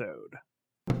the episode.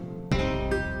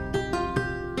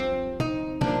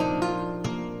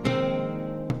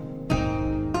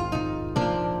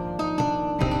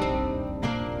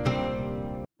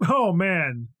 Oh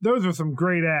man, those are some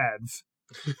great ads.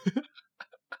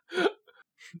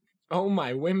 Oh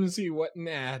my whimsy, what an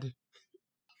ad.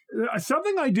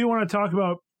 Something I do want to talk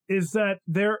about is that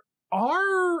there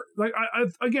are, I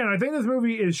think this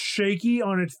movie is shaky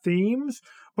on its themes,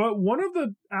 but one of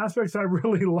the aspects I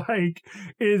really like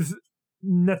is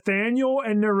Nathaniel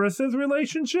and Nerissa's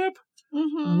relationship,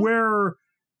 where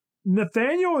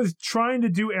Nathaniel is trying to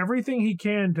do everything he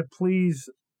can to please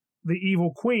the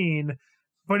evil queen,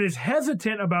 but is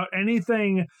hesitant about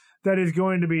anything that is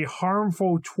going to be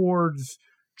harmful towards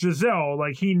Giselle.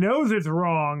 Like, he knows it's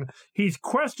wrong, he's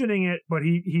questioning it, but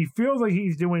he feels like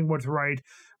he's doing what's right.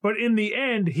 But in the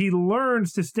end, he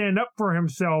learns to stand up for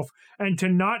himself and to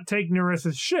not take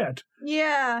Nerissa's shit.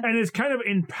 Yeah. And is kind of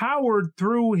empowered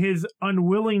through his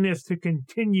unwillingness to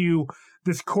continue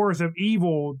this course of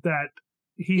evil that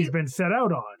he's been set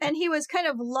out on. And he was kind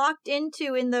of locked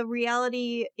into in the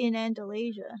reality in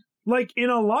Andalasia. Like, in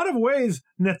a lot of ways,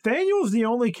 Nathaniel's the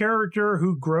only character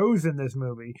who grows in this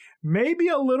movie. Maybe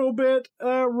a little bit,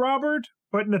 Robert,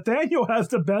 but Nathaniel has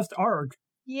the best arc.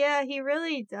 Yeah, he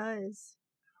really does.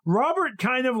 Robert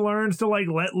kind of learns to,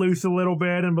 let loose a little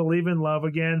bit and believe in love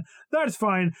again. That's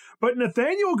fine. But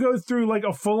Nathaniel goes through,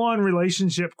 a full-on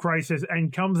relationship crisis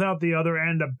and comes out the other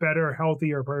end a better,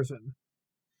 healthier person.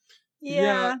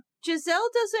 Yeah. Giselle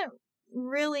doesn't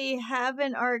really have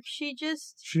an arc. She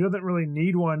doesn't really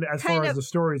need one as far as the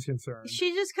story is concerned.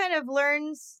 She just kind of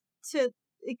learns to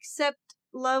accept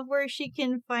love where she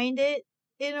can find it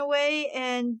in a way,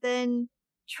 and then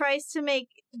tries to make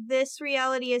this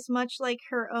reality as much like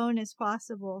her own as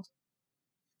possible.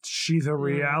 She's a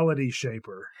reality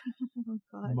shaper. Oh,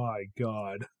 God. My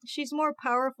God. She's more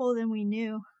powerful than we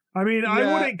knew. I mean, yeah.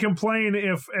 I wouldn't complain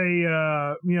if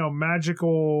a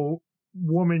magical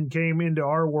woman came into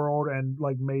our world and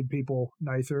made people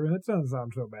nicer. That doesn't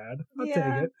sound so bad. I'll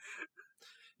take it.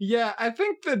 Yeah, I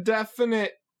think the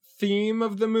definite theme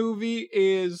of the movie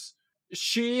is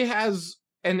she has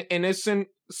an innocent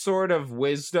sort of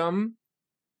wisdom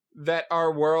that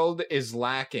our world is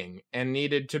lacking and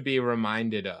needed to be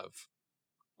reminded of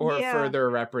or further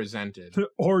represented.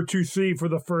 Or to see for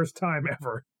the first time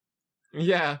ever.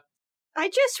 Yeah. I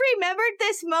just remembered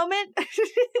this moment. I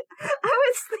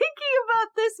was thinking about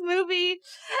this movie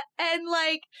and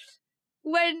like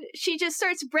when she just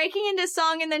starts breaking into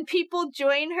song and then people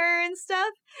join her and stuff.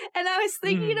 And I was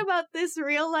thinking about this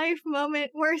real life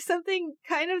moment where something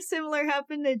kind of similar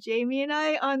happened to Jamie and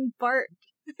I on BART.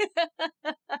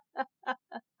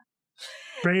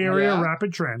 Bay Area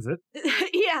Rapid Transit.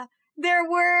 Yeah. There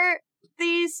were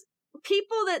these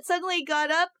people that suddenly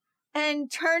got up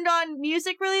and turned on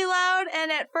music really loud,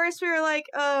 and at first we were like,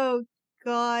 oh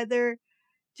god, they're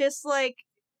just like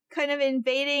kind of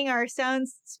invading our sound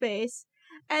space.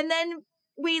 And then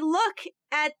we look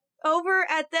over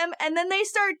at them, and then they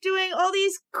start doing all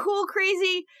these cool,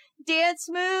 crazy dance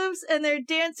moves, and they're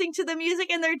dancing to the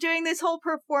music, and they're doing this whole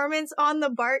performance on the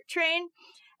BART train.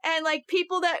 And like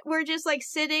people that were just like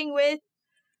sitting with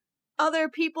other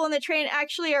people in the train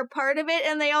actually are part of it,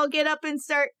 and they all get up and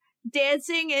start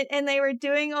dancing, and they were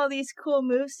doing all these cool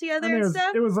moves together and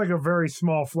stuff. It was like a very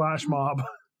small flash mob.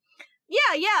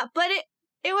 Yeah, but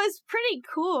it was pretty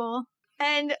cool,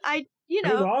 and it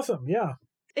was awesome. Yeah,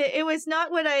 it was not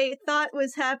what I thought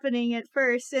was happening at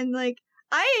first, and like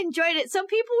I enjoyed it. Some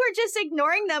people were just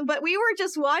ignoring them, but we were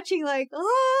just watching, like,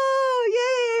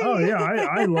 oh yay! Oh yeah,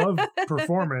 I love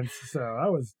performance, so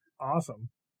that was awesome.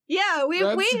 Yeah, we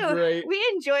great. We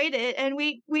enjoyed it, and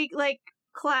we like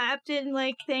clapped and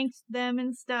like thanked them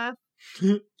and stuff.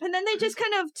 And then they just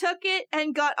kind of took it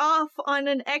and got off on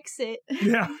an exit.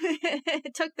 Yeah.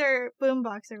 Took their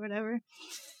boombox or whatever.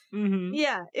 Mm-hmm.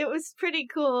 Yeah, it was pretty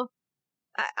cool.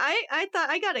 I thought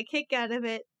I got a kick out of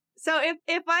it. So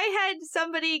if I had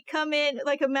somebody come in,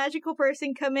 like a magical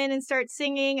person come in and start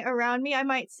singing around me, I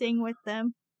might sing with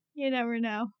them. You never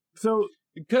know. So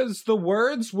because the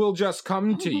words will just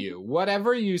come to you.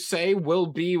 Whatever you say will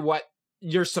be what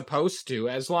you're supposed to,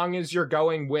 as long as you're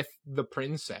going with the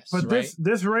princess. But right?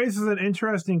 this raises an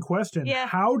interesting question. Yeah.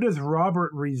 How does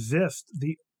Robert resist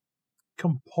the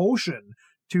compulsion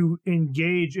to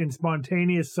engage in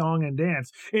spontaneous song and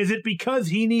dance? Is it because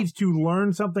he needs to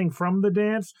learn something from the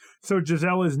dance, so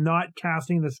Giselle is not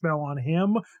casting the spell on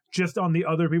him, just on the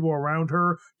other people around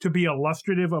her to be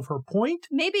illustrative of her point?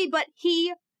 Maybe, but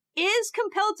he is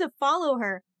compelled to follow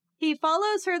her. He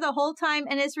follows her the whole time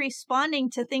and is responding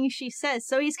to things she says,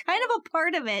 so he's kind of a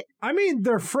part of it. I mean,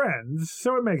 they're friends,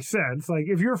 so it makes sense. Like,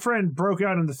 if your friend broke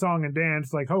out into song and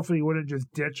dance, like, hopefully you wouldn't just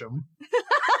ditch him.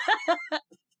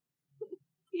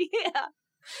 Yeah.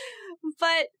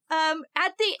 But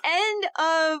at the end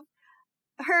of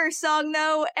her song,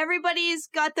 though, everybody's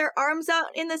got their arms out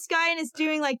in the sky and is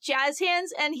doing, like, jazz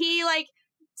hands, and he, like,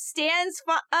 stands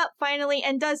up finally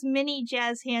and does mini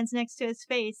jazz hands next to his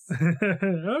face.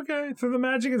 Okay, so the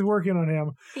magic is working on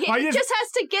him. He just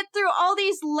has to get through all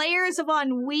these layers of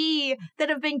ennui that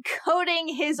have been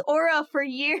coating his aura for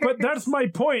years. But that's my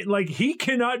point. Like, he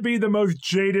cannot be the most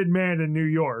jaded man in New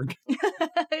York.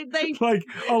 Like,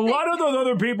 a lot of those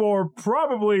other people are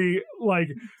probably, like,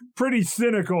 pretty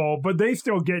cynical, but they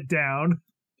still get down.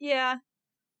 Yeah.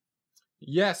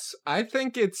 Yes, I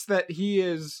think it's that he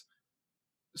is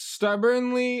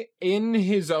stubbornly in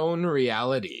his own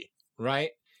reality,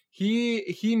 right?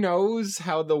 He knows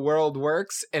how the world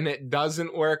works, and it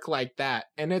doesn't work like that.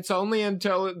 And it's only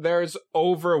until there's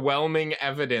overwhelming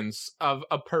evidence of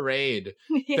a parade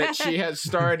that she has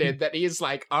started that he's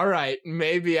like, all right,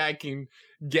 maybe I can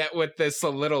get with this a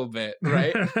little bit,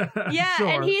 right? Yeah, Sure.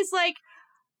 and he's like,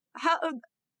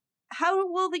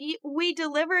 how will we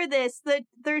deliver this?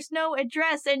 There's no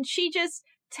address. And she just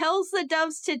tells the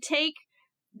doves to take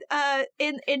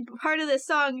in part of the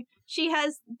song, she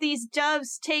has these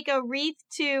doves take a wreath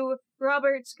to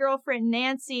Robert's girlfriend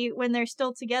Nancy when they're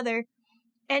still together,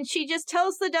 and she just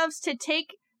tells the doves to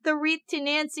take the wreath to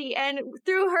Nancy, and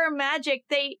through her magic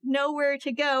they know where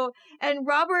to go. And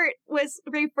Robert was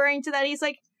referring to that. He's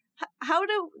like, how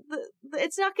do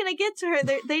it's not going to get to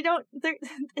her? They don't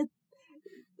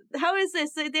how is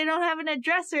this? They don't have an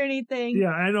address or anything.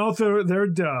 Yeah, and also they're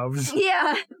doves.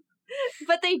 Yeah.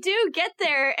 But they do get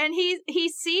there, and he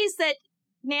sees that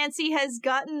Nancy has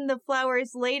gotten the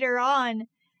flowers later on.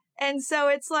 And so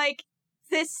it's like,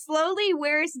 this slowly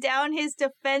wears down his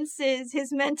defenses,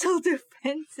 his mental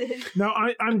defenses. Now,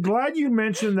 I'm glad you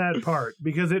mentioned that part,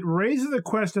 because it raises a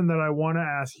question that I want to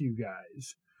ask you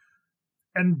guys.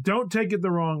 And don't take it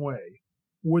the wrong way.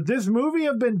 Would this movie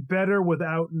have been better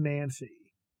without Nancy?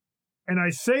 And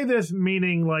I say this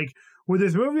meaning, like, would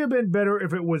this movie have been better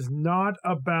if it was not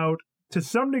about, to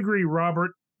some degree,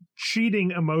 Robert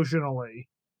cheating emotionally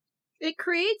It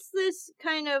creates this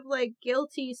kind of like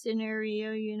guilty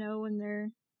scenario, you know, when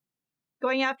they're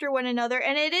going after one another.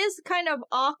 And it is kind of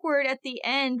awkward at the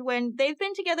end when they've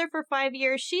been together for 5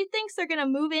 years. She thinks they're going to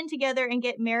move in together and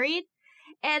get married.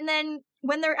 And then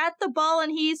when they're at the ball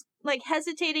and he's like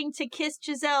hesitating to kiss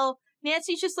Giselle,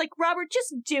 Nancy's just like, Robert,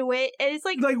 just do it. And it's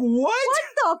like Like, what? What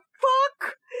the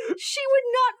fuck? She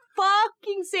would not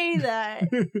fucking say that.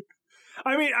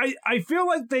 I mean, I feel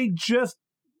like they just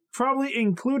probably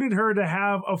included her to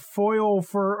have a foil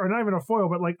for, or not even a foil,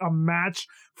 but like a match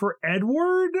for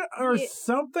Edward or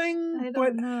something. I don't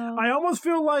but know. I almost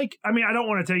feel like, I mean, I don't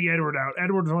want to take Edward out.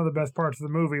 Edward's one of the best parts of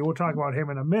the movie. We'll talk about him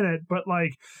in a minute. But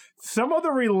like some of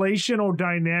the relational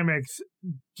dynamics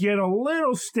get a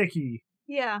little sticky.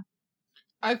 Yeah.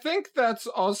 I think that's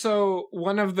also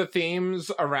one of the themes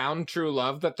around True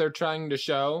Love that they're trying to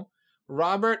show.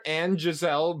 Robert and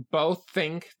Giselle both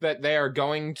think that they are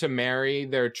going to marry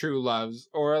their true loves,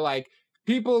 or like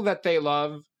people that they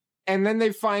love, and then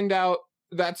they find out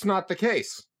that's not the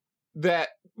case. That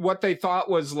what they thought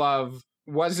was love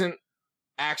wasn't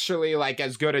actually like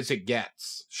as good as it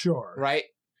gets. Sure. Right?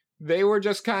 They were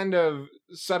just kind of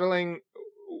settling.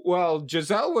 Well,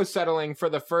 Giselle was settling for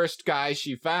the first guy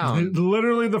she found.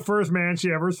 Literally the first man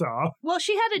she ever saw. Well,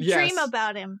 she had a dream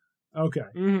about him. Okay.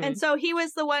 Mhm. And so he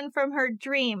was the one from her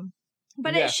dream.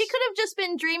 But Yes. she could have just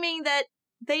been dreaming that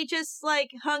they just like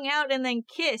hung out and then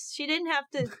kissed. She didn't have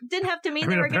to mean I mean,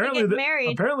 they were going to get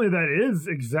married. Apparently that is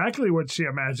exactly what she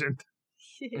imagined.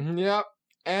 Yep.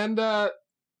 And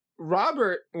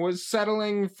Robert was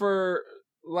settling for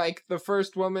like the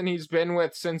first woman he's been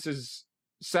with since his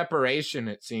separation,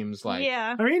 it seems like.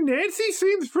 Yeah. I mean, Nancy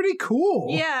seems pretty cool.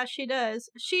 Yeah, she does.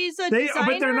 She's a But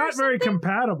designer they're or not very something?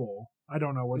 compatible. I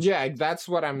don't know what. Yeah, that's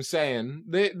what I'm saying.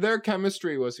 Their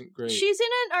chemistry wasn't great. She's in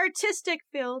an artistic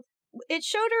field. It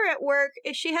showed her at work.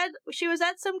 She was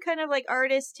at some kind of like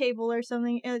artist table or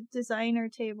something, a designer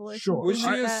table or Sure. something. Was she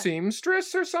like a that.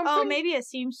 seamstress or something? Oh, maybe a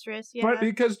seamstress. Yeah. But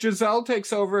Because Giselle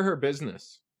takes over her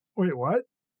business. Wait, what?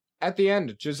 At the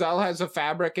end, Giselle has a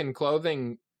fabric and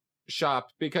clothing shop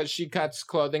because she cuts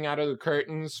clothing out of the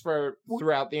curtains for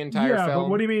throughout the entire Yeah, film. but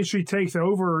what do you mean she takes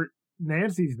over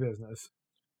Nancy's business?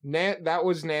 That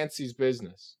was Nancy's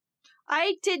business.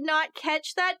 I did not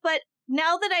catch that, but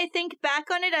now that I think back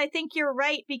on it, I think you're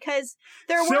right because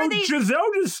there So were these.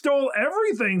 Giselle just stole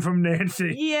everything from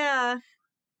Nancy. Yeah.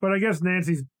 But I guess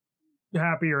Nancy's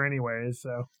happier anyways,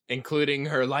 so. Including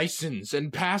her license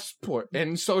and passport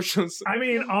and social. I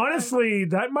mean, honestly,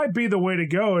 that might be the way to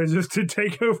go, is just to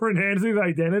take over Nancy's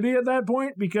identity at that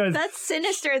point, because That's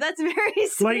sinister. That's very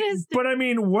like, sinister. but I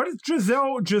mean, what is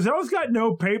Giselle? Giselle's got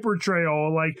no paper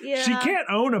trail. Like, she Yeah. can't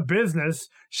own a business.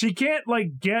 She can't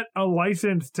like get a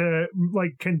license to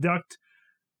like conduct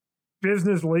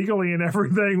business legally and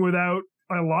everything without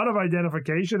a lot of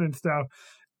identification and stuff.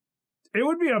 It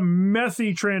would be a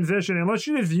messy transition unless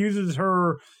she just uses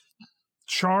her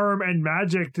charm and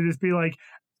magic to just be like,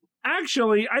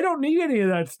 actually, I don't need any of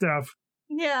that stuff.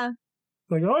 Yeah.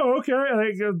 Like, oh, okay.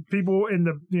 Like, people in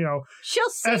the, She'll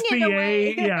sing it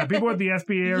away. SBA, yeah, people at the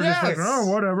SBA are just like, Yes. oh,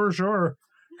 whatever, sure.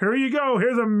 Here you go.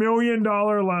 Here's $1 million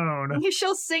loan.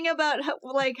 She'll sing about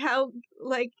how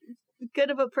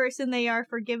good of a person they are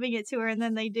for giving it to her, and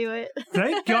then they do it.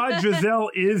 Thank God Giselle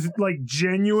is like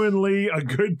genuinely a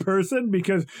good person,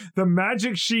 because the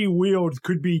magic she wields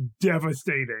could be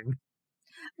devastating.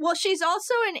 Well, she's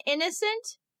also an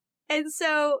innocent, and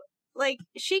so like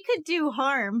she could do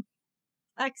harm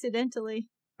accidentally.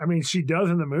 I mean, she does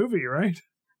in the movie, right?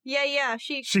 Yeah.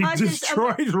 She She causes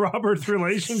destroys Robert's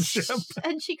relationship.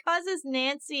 and she causes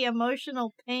Nancy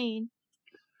emotional pain.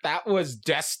 That was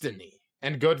destiny.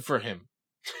 And good for him.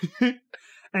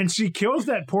 And she kills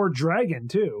that poor dragon,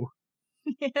 too,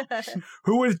 Yeah.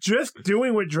 who was just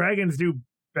doing what dragons do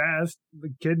best,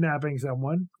 kidnapping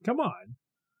someone. Come on.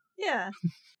 Yeah.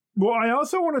 Well, I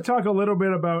also want to talk a little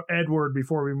bit about Edward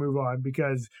before we move on,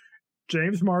 because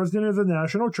James Marsden is a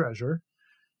national treasure,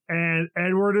 and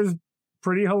Edward is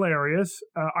pretty hilarious.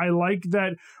 I like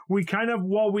that we kind of,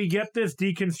 while we get this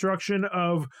deconstruction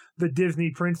of the Disney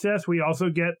princess, we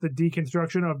also get the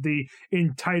deconstruction of the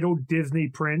entitled Disney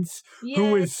prince,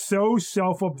 who is so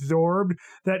self-absorbed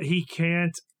that he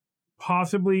can't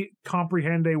possibly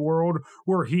comprehend a world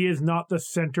where he is not the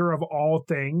center of all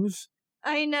things.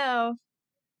 I know.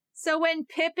 So when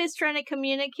Pip is trying to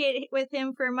communicate with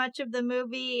him for much of the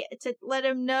movie to let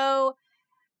him know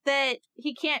that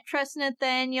he can't trust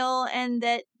Nathaniel and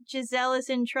that Giselle is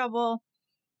in trouble,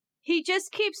 he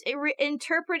just keeps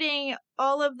interpreting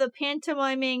all of the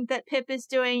pantomiming that Pip is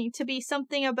doing to be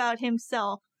something about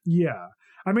himself. Yeah.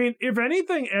 I mean, if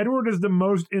anything, Edward is the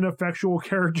most ineffectual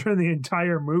character in the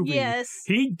entire movie. Yes.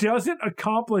 He doesn't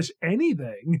accomplish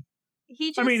anything.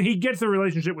 He just, I mean, he gets a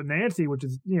relationship with Nancy, which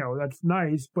is, that's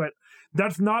nice, but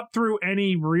that's not through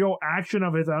any real action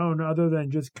of his own other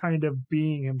than just kind of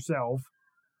being himself.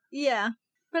 yeah.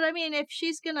 But I mean, if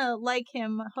she's gonna like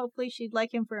him, hopefully she'd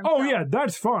like him for himself. Oh, yeah,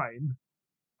 that's fine.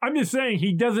 I'm just saying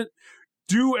he doesn't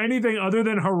do anything other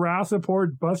than harass a poor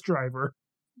bus driver.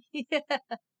 Yeah.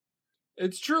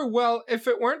 It's true. Well, if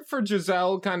it weren't for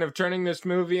Giselle kind of turning this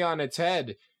movie on its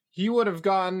head, he would have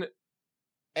gone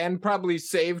and probably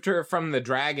saved her from the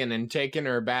dragon and taken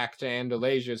her back to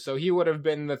Andalasia. So he would have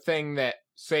been the thing that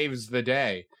saves the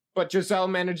day. But Giselle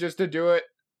manages to do it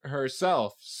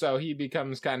herself, so he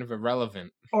becomes kind of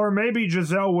irrelevant. Or maybe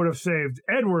Giselle would have saved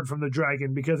Edward from the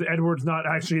dragon because Edward's not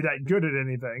actually that good at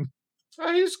anything.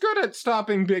 He's good at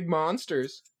stopping big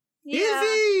monsters. Yeah. Is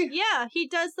he? Yeah, he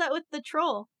does that with the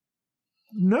troll.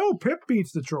 No, Pip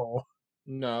beats the troll.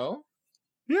 No.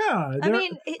 Yeah,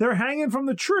 they're hanging from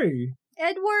the tree.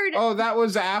 Edward... Oh, that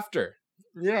was after.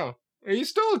 Yeah. He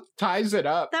still ties it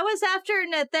up. That was after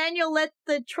Nathaniel let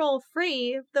the troll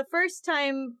free. The first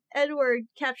time Edward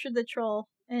captured the troll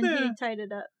and he tied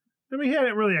it up. I mean, he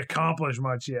hadn't really accomplished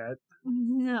much yet.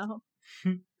 No.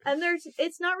 And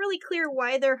it's not really clear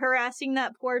why they're harassing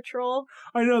that poor troll.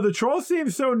 I know, the troll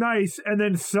seems so nice, and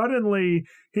then suddenly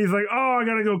he's like, oh, I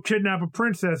gotta go kidnap a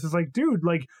princess. It's like, dude,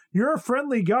 you're a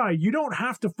friendly guy. You don't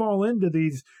have to fall into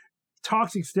these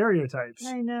toxic stereotypes.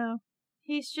 I know.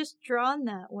 He's just drawn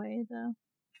that way, though.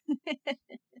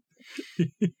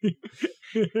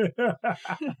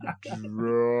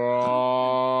 Drawn.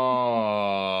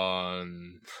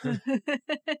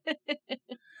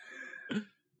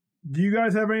 Do you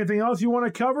guys have anything else you want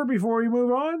to cover before we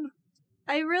move on?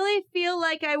 I really feel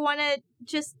like I want to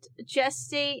just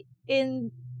gestate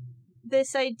in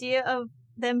this idea of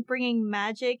them bringing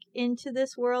magic into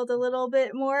this world a little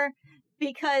bit more,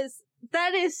 because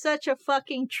that is such a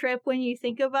fucking trip when you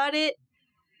think about it.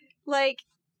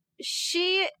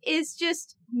 She is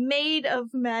just made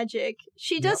of magic.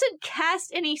 She doesn't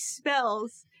cast any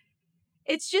spells.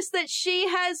 It's just that she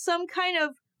has some kind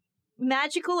of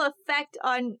magical effect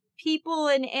on people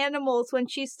and animals when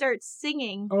she starts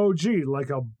singing. Oh, gee, like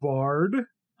a bard?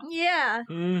 Yeah.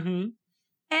 Mm-hmm.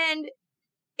 And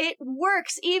it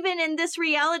works even in this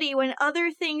reality when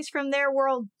other things from their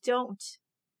world don't.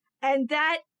 And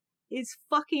that is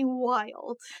fucking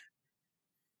wild.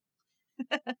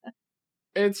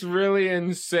 It's really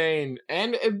insane.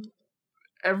 And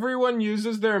everyone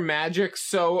uses their magic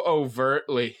so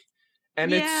overtly.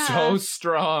 And it's so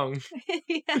strong.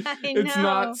 Yeah, I It's know.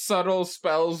 not subtle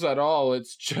spells at all.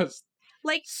 It's just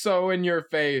so in your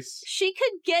face. She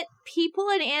could get people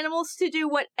and animals to do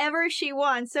whatever she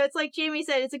wants. So it's like Jamie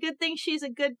said, it's a good thing she's a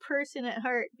good person at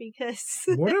heart, because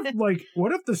What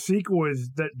if the sequel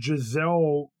is that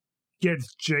Giselle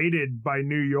gets jaded by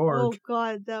New York oh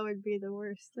god, that would be the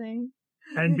worst thing.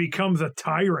 and becomes a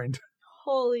tyrant?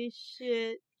 Holy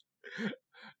shit.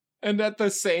 And at the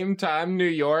same time, New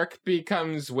York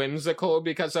becomes whimsical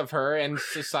because of her, and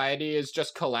society is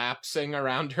just collapsing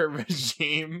around her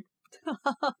regime.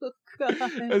 Oh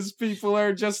god. As people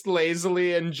are just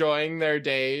lazily enjoying their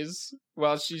days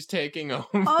while she's taking over.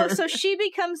 Oh, so she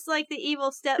becomes like the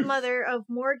evil stepmother of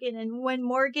Morgan, and when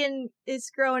Morgan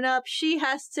is grown up, she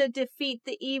has to defeat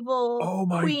the evil Oh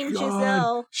my Queen god.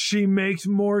 Giselle. She makes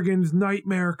Morgan's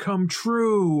nightmare come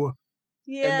true.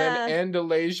 Yeah. And then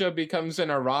Andalasia becomes an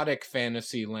erotic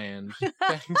fantasy land.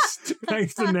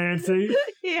 Thanks to Nancy.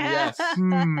 Yeah. Yes.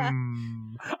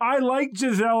 I like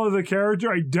Giselle as a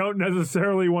character. I don't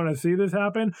necessarily want to see this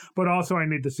happen, but also I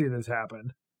need to see this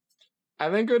happen. I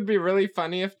think it would be really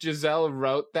funny if Giselle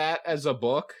wrote that as a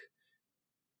book,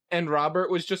 and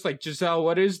Robert was just like, Giselle,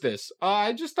 what is this? Oh,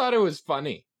 I just thought it was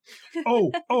funny.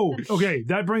 Okay.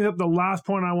 That brings up the last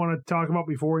point I want to talk about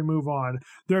before we move on.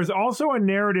 There's also a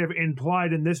narrative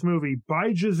implied in this movie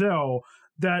by Giselle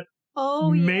that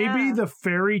maybe the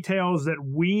fairy tales that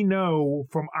we know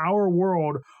from our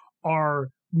world are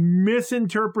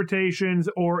misinterpretations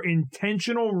or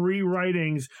intentional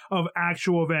rewritings of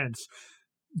actual events.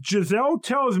 Giselle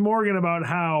tells Morgan about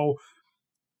how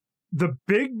the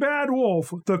big bad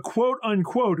wolf, the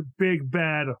quote-unquote big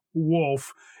bad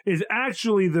wolf, is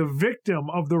actually the victim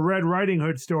of the Red Riding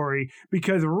Hood story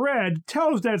because Red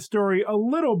tells that story a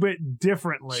little bit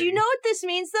differently. Do you know what this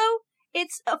means, though?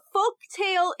 It's a folk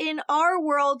tale in our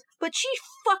world, but she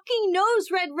fucking knows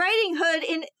Red Riding Hood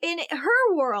in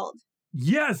her world.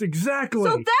 Yes, exactly.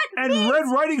 So that means...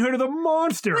 Red Riding Hood is a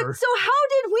monster. But so how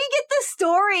did we get the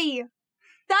story?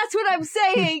 That's what I'm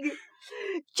saying.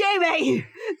 Jamie,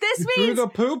 this Through means the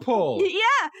poop hole.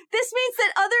 yeah, this means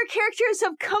that other characters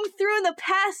have come through in the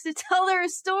past to tell their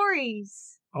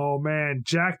stories. Oh man,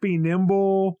 Jack B.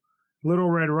 Nimble, Little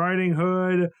Red Riding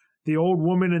Hood, the old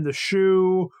woman in the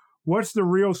shoe. What's the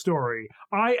real story?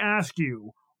 I ask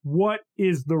you, what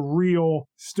is the real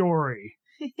story?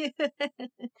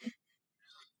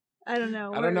 I don't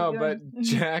know. I don't know, but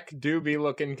Jack do be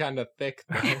looking kind of thick,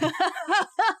 though.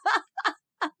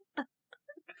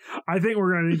 I think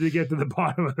we're going to need to get to the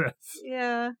bottom of this.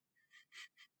 Yeah.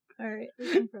 All right.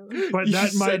 No problem. But You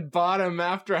that might. said bottom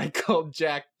after I called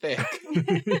Jack thick.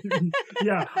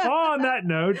 Yeah. On that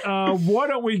note, why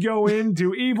don't we go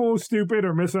into evil, stupid,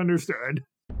 or misunderstood?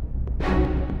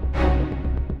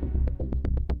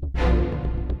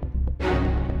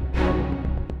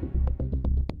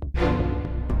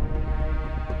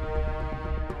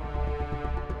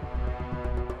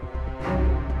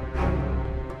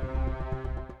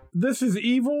 This is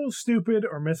Evil, Stupid,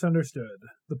 or Misunderstood,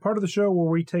 the part of the show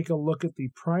where we take a look at the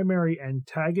primary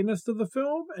antagonist of the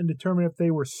film and determine if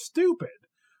they were stupid,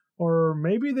 or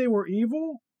maybe they were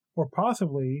evil, or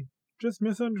possibly just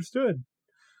misunderstood.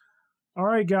 All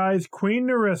right, guys, Queen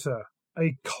Nerissa,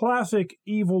 a classic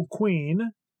evil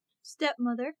queen,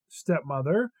 Stepmother.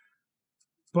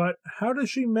 but how does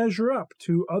she measure up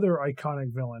to other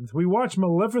iconic villains? We watched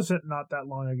Maleficent not that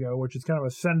long ago, which is kind of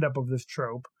a send-up of this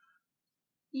trope.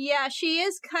 Yeah, she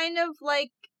is kind of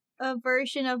like a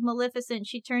version of Maleficent.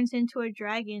 She turns into a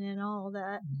dragon and all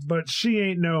that. But she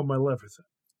ain't no Maleficent.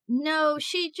 No,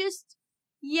 she just...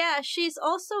 Yeah, she's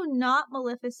also not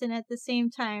Maleficent at the same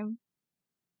time.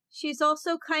 She's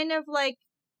also kind of like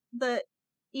the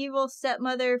evil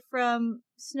stepmother from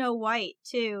Snow White,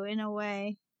 too, in a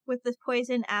way. With the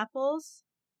poison apples.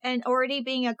 And already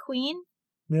being a queen.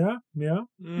 Yeah.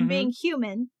 Mhm. Being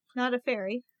human, not a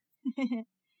fairy.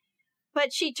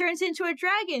 But she turns into a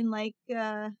dragon, like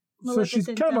So Maleficent she's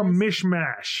kind of a does.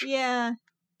 mishmash. Yeah.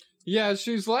 Yeah,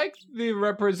 she's like the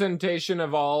representation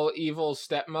of all evil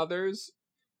stepmothers.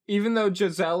 Even though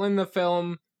Giselle in the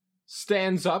film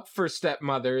stands up for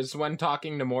stepmothers when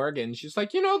talking to Morgan, she's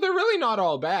like, they're really not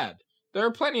all bad. There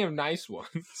are plenty of nice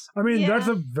ones. I mean, Yeah. that's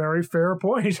a very fair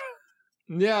point.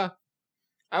 Yeah.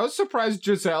 I was surprised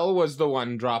Giselle was the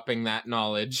one dropping that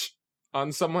knowledge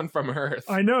on someone from Earth.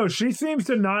 I know, she seems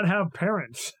to not have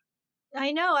parents.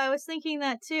 I know, I was thinking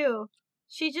that too.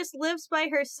 She just lives by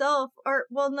herself, or,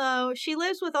 well, no, she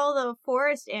lives with all the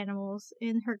forest animals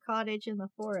in her cottage in the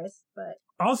forest, but...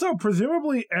 Also,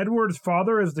 presumably Edward's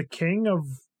father is the king of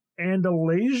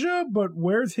Andalasia, but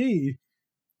where's he?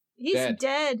 He's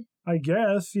dead. I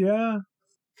guess, yeah.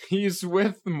 He's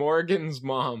with Morgan's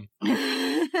mom.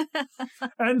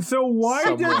 And so why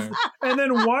Somewhere.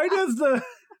 why does the...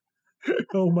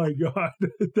 Oh my god,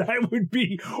 that would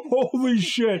be, holy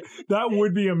shit, that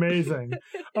would be amazing.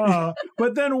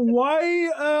 But then why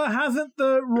hasn't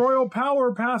the royal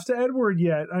power passed to Edward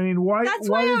yet? I mean, why That's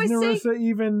why I is was Nerissa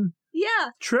even Yeah,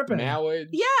 tripping? Marriage.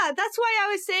 yeah, that's why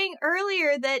I was saying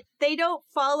earlier that they don't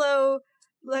follow,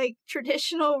 like,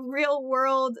 traditional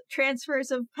real-world transfers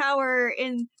of power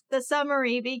in the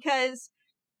summary, because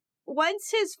once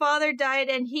his father died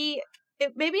and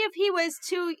maybe if he was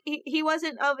he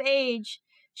wasn't of age,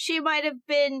 she might have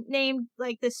been named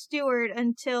like the steward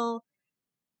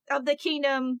of the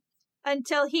kingdom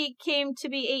until he came to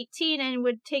be 18 and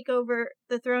would take over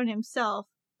the throne himself.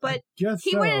 But Guess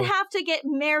he so. wouldn't have to get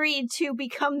married to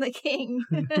become the king.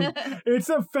 It's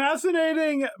a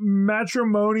fascinating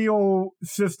matrimonial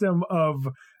system of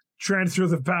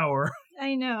transfers of power.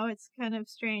 I know, it's kind of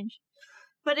strange.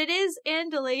 But it is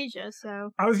Andalasia,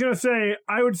 so. I was going to say,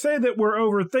 I would say that we're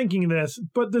overthinking this,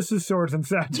 but this is Swords and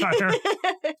Satire.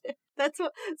 That's our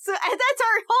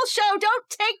whole show. Don't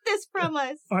take this from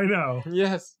us. I know.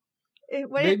 Yes.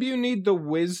 Maybe you need the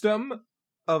wisdom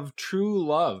of true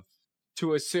love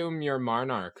to assume your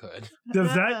monarchhood.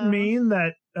 Does that mean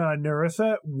that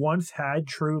Nerissa once had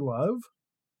true love?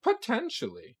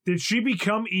 Potentially. Did she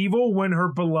become evil when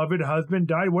her beloved husband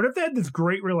died? What if they had this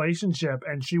great relationship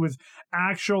and she was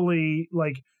actually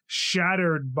like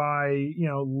shattered by,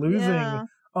 losing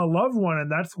a loved one,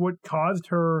 and that's what caused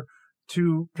her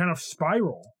to kind of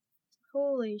spiral?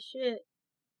 Holy shit.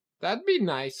 That'd be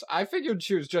nice. I figured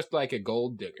she was just like a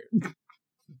gold digger.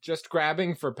 Just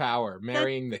grabbing for power,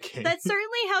 marrying the king. That's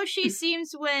certainly how she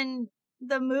seems when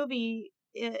the movie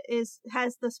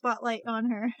has the spotlight on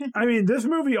her. I mean, this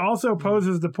movie also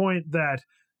poses the point that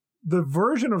the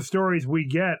version of stories we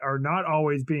get are not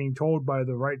always being told by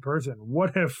the right person.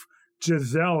 What if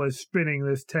Giselle is spinning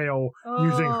this tale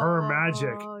using her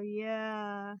magic? Oh,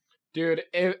 yeah. Dude,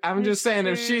 I'm just saying,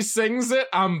 if she sings it,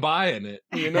 I'm buying it.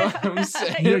 You know what I'm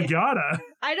saying? You gotta.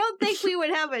 I don't think we would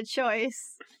have a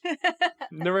choice.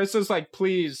 Narissa's like,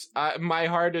 please, my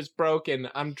heart is broken.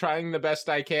 I'm trying the best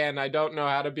I can. I don't know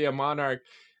how to be a monarch.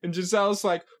 And Giselle's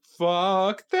like,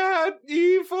 fuck that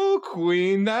evil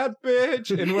queen, that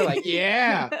bitch. And we're like,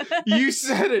 yeah, you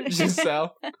said it,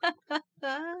 Giselle.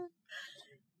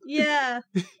 Yeah.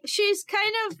 She's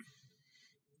kind of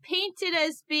painted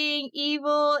as being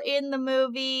evil in the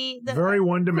movie. Very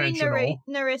one-dimensional. Queen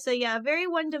Narissa, yeah, very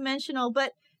one-dimensional,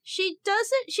 but she's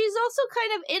also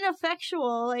kind of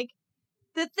ineffectual. Like,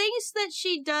 the things that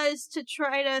she does to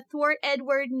try to thwart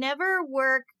Edward never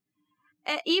work.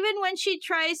 Even when she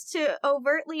tries to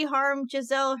overtly harm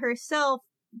Giselle herself,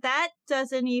 that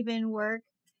doesn't even work.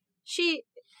 She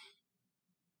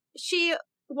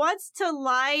wants to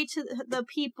lie to the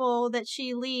people that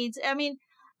she leads. I mean,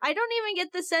 I don't even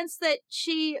get the sense that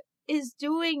she is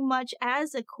doing much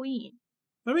as a queen.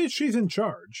 I mean, she's in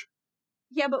charge.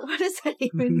 Yeah, but what does that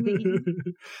even mean?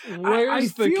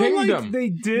 Where's the feel kingdom? Like they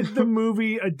did the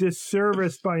movie a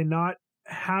disservice by not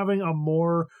having a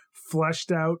more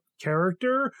fleshed out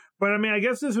character. But I mean, I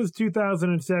guess this was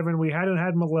 2007. We hadn't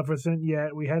had Maleficent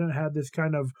yet. We hadn't had this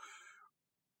kind of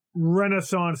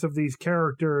renaissance of these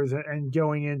characters and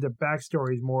going into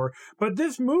backstories more. But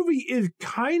this movie is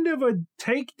kind of a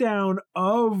takedown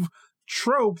of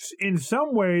tropes in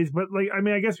some ways, but like, I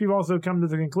mean, I guess we've also come to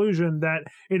the conclusion that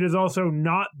it is also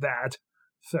not that.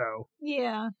 So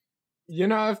yeah, you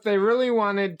know, if they really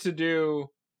wanted to do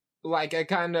like a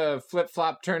kind of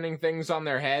flip-flop turning things on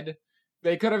their head,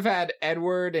 they could have had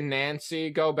Edward and Nancy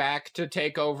go back to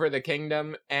take over the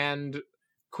kingdom, and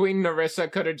Queen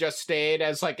Narissa could have just stayed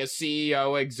as like a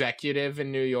CEO executive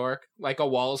in New York, like a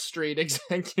Wall Street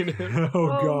executive. oh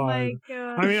god. My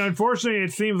god. I mean, unfortunately,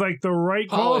 it seems like the right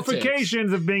Politics.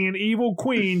 qualifications of being an evil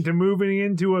queen to moving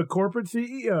into a corporate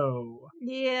CEO.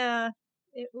 Yeah.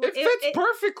 It fits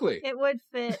perfectly. It would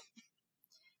fit.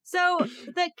 So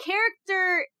the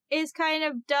character is kind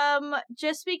of dumb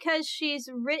just because she's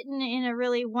written in a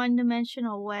really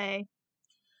one-dimensional way.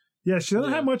 Yeah, she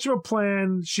doesn't have much of a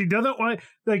plan. She doesn't want,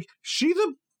 like, she's a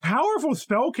powerful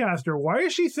spellcaster. Why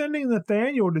is she sending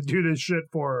Nathaniel to do this shit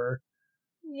for her?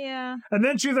 Yeah. And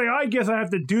then she's like, I guess I have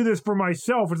to do this for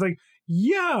myself. It's like,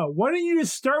 yeah, why don't you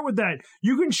just start with that?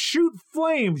 You can shoot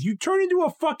flames. You turn into a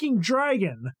fucking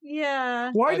dragon. Yeah.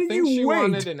 Why I did think you she wait?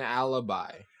 wanted an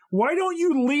alibi. Why don't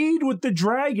you lead with the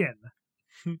dragon?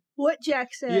 What Jack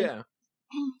said. Yeah.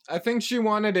 I think she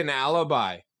wanted an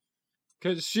alibi.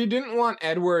 Because she didn't want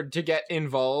Edward to get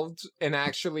involved and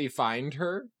actually find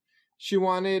her. She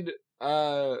wanted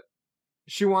Giselle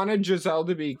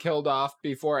to be killed off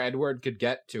before Edward could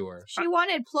get to her. She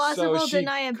wanted plausible So she couldn't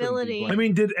be deniability. blamed. I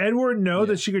mean, did Edward know Yeah.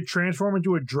 that she could transform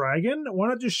into a dragon? Why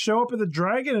not just show up as a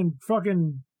dragon and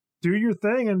fucking do your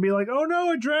thing and be like, oh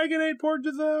no, a dragon ate poor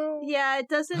Giselle? Yeah, it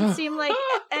doesn't seem like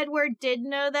Edward did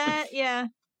know that. Yeah.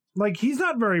 Like, he's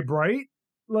not very bright.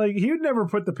 Like, he would never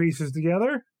put the pieces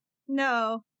together.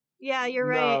 No. Yeah, you're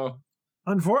right. No.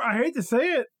 I hate to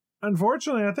say it.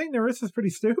 Unfortunately, I think Narissa's pretty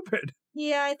stupid.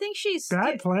 Yeah, I think she's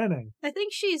Bad planning. I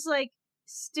think she's like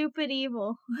stupid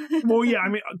evil. Well, yeah, I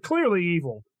mean, clearly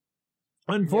evil.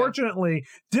 Unfortunately,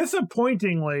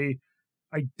 disappointingly,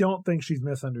 I don't think she's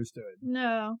misunderstood.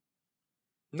 No.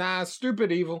 Nah,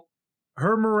 stupid evil.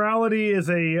 Her morality is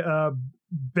a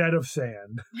bed of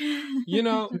sand. You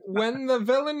know, when the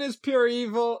villain is pure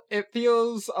evil, it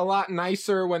feels a lot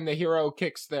nicer when the hero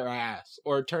kicks their ass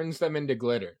or turns them into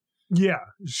glitter. Yeah,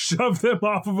 shove them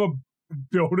off of a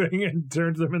building and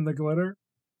turns them into glitter.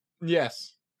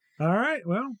 Yes. All right,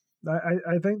 well,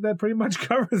 I think that pretty much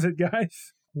covers it,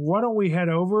 guys. Why don't we head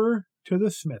over to the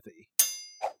smithy?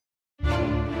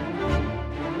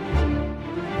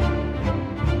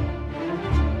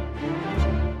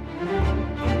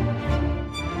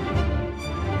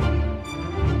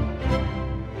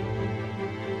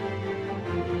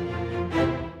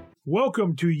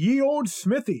 Welcome to Ye Old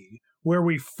Smithy, where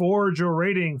we forge a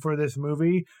rating for this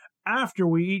movie after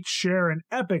we each share an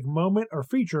epic moment or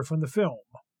feature from the film.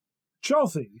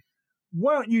 Chelsea,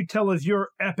 why don't you tell us your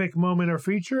epic moment or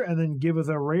feature and then give us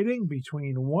a rating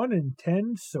between 1 and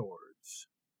 10 swords.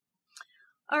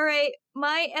 All right,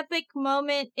 my epic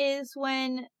moment is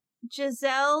when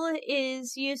Giselle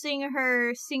is using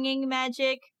her singing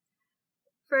magic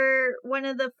for one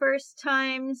of the first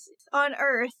times on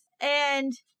Earth,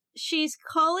 and she's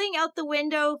calling out the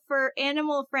window for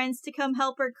animal friends to come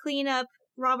help her clean up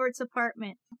Robert's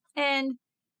apartment. And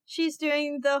she's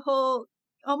doing the whole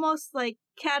almost like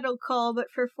cattle call, but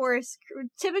for forest,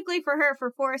 typically for her,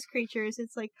 for forest creatures,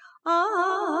 it's like, ah,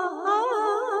 ah, ah,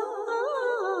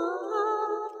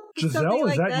 Giselle, Something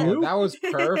is like that you? Oh, that was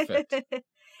perfect.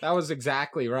 That was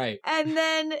exactly right. And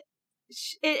then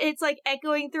it's like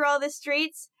echoing through all the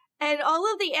streets, and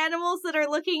all of the animals that are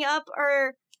looking up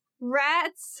are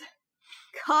rats,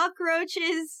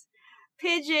 cockroaches,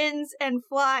 pigeons, and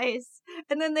flies.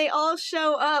 And then they all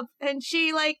show up, and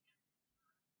she like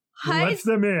Lets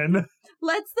them in.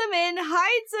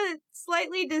 hides a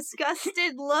slightly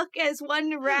disgusted look as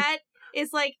one rat is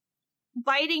like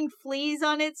biting fleas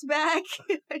on its back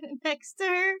next to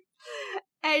her.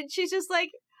 And she's just like,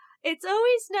 it's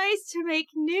always nice to make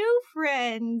new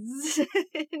friends.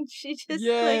 And she just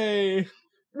like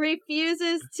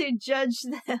refuses to judge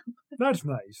them. That's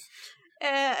nice.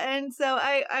 And so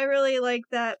I really like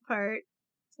that part.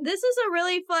 This is a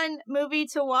really fun movie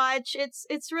to watch.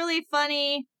 It's really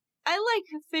funny. I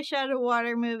like fish out of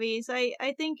water movies. I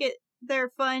think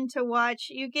they're fun to watch.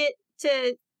 You get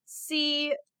to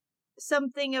see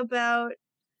something about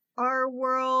our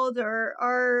world or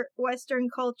our Western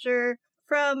culture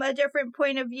from a different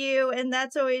point of view, and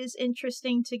that's always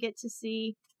interesting to get to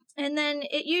see. And then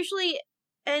it usually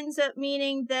ends up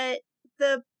meaning that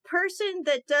the person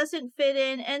that doesn't fit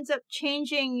in ends up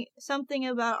changing something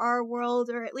about our world,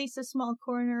 or at least a small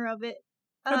corner of it.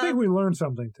 I think we learned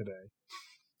something today.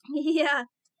 Yeah,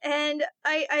 and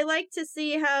I like to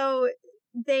see how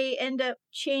they end up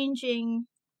changing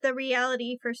the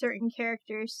reality for certain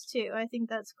characters too. I think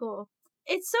that's cool.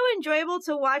 It's so enjoyable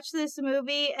to watch this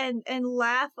movie and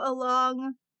laugh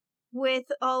along with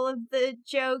all of the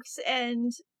jokes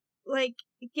and like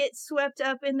get swept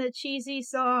up in the cheesy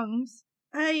songs.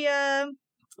 I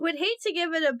would hate to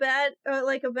give it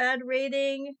a bad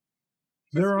rating.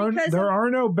 There are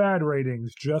no bad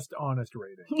ratings, just honest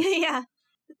ratings. Yeah.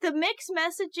 The mixed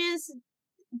messages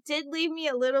did leave me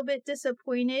a little bit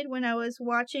disappointed when I was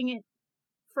watching it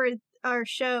for our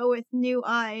show with new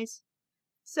eyes.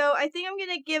 So I think I'm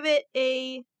going to give it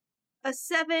a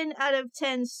 7 out of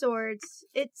 10 swords.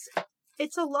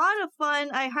 It's a lot of fun.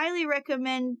 I highly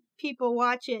recommend people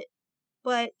watch it,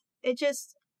 but it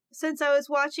just, since I was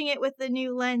watching it with the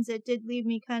new lens, it did leave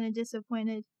me kind of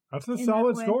disappointed. That's a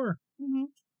solid score. Mm-hmm.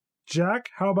 Jack,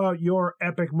 how about your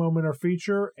epic moment or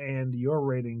feature and your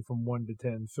rating from 1 to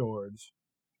 10 swords?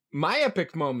 My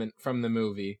epic moment from the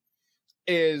movie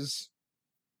is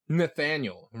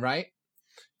Nathaniel, right?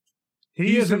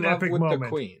 He's in an love epic with moment. the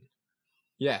queen.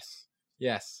 Yes.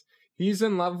 He's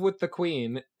in love with the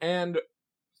queen, and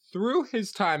through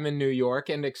his time in New York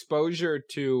and exposure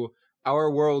to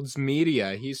our world's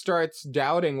media, he starts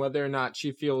doubting whether or not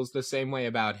she feels the same way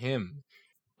about him.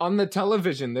 On the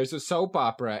television, there's a soap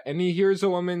opera, and he hears a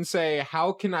woman say,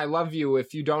 "How can I love you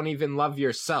if you don't even love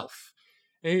yourself?"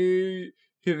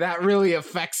 That really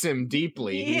affects him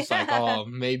deeply. Yeah. He's like, oh,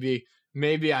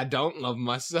 maybe I don't love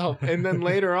myself. And then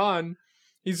later on,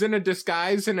 he's in a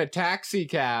disguise in a taxi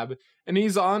cab, and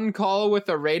he's on call with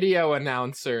a radio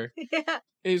announcer. Yeah.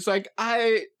 He's like,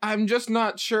 I'm just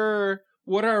not sure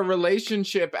what our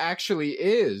relationship actually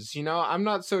is. You know, I'm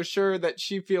not so sure that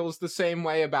she feels the same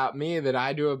way about me that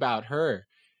I do about her.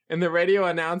 And the radio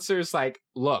announcer's like,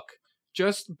 look,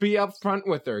 just be upfront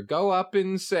with her. Go up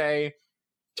and say,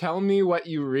 tell me what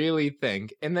you really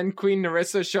think. And then Queen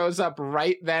Nerissa shows up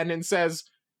right then and says,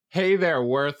 hey there,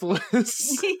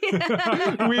 worthless.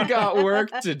 Yeah. We got work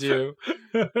to do.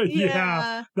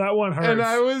 Yeah, that one hurts. And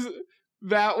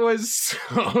that was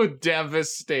so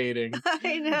devastating.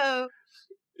 I know.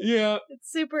 Yeah.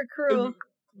 It's super cruel.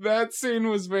 That scene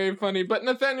was very funny, but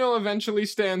Nathaniel eventually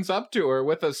stands up to her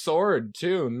with a sword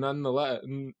too, nonetheless.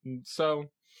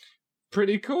 So,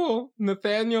 pretty cool.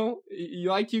 Nathaniel,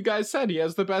 like you guys said, he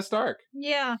has the best arc.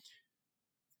 Yeah.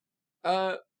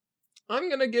 I'm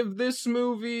gonna give this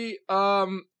movie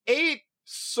 8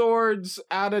 swords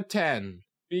out of 10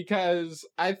 because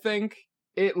I think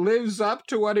it lives up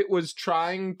to what it was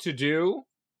trying to do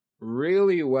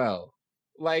really well.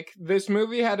 Like, this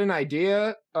movie had an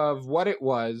idea of what it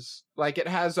was. Like, it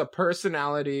has a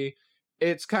personality.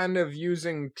 It's kind of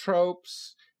using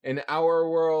tropes in our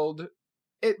world.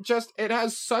 It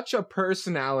has such a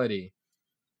personality.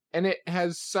 And it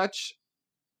has such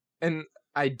an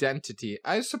identity.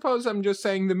 I suppose I'm just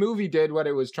saying the movie did what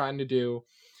it was trying to do.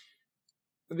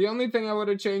 The only thing I would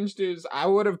have changed is I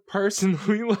would have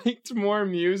personally liked more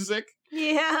music.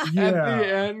 Yeah. At the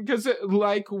end, because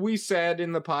like we said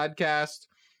in the podcast,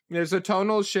 there's a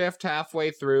tonal shift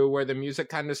halfway through where the music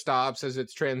kind of stops as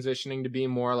it's transitioning to be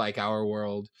more like our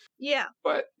world. Yeah.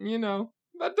 But, you know,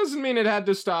 that doesn't mean it had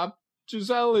to stop.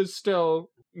 Giselle is still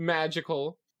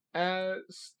magical.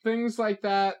 Things like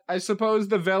that. I suppose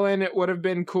the villain, it would have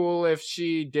been cool if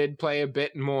she did play a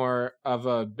bit more of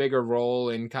a bigger role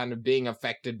in kind of being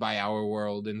affected by our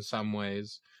world in some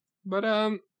ways. But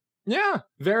yeah,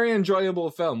 very enjoyable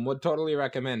film. Would totally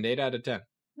recommend. 8 out of 10.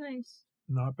 Nice.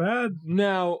 Not bad.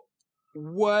 Now,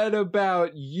 what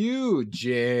about you,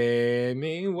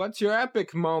 Jamie? What's your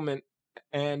epic moment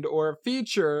and or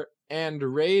feature and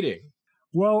rating?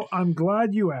 Well, I'm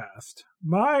glad you asked.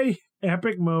 My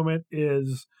epic moment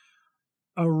is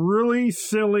a really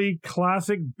silly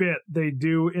classic bit they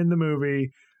do in the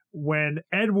movie when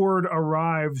Edward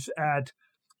arrives at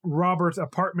Robert's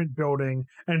apartment building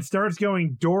and starts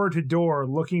going door to door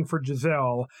looking for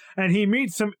Giselle, and he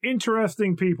meets some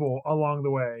interesting people along the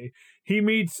way. He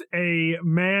meets a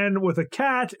man with a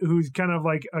cat who's kind of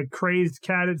like a crazed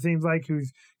cat, it seems like,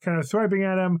 who's kind of swiping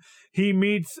at him. He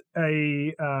meets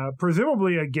a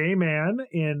presumably a gay man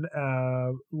in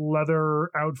a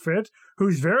leather outfit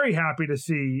who's very happy to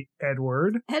see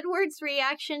Edward. Edward's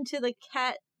reaction to the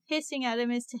cat hissing at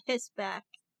him is to hiss back.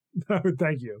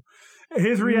 Thank you.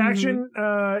 His reaction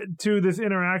to this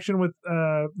interaction with,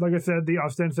 like I said, the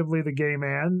ostensibly the gay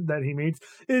man that he meets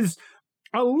is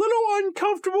a little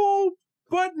uncomfortable,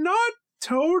 but not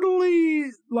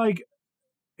totally, like,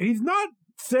 he's not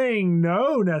saying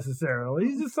no necessarily.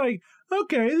 He's just like,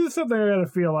 okay, this is something I gotta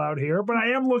feel out here, but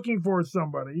I am looking for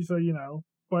somebody, so, you know.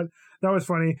 But that was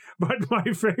funny. But my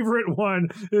favorite one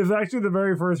is actually the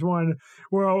very first one.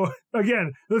 Well,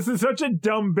 again, this is such a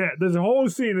dumb bit. This whole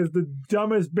scene is the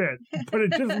dumbest bit, but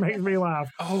it just makes me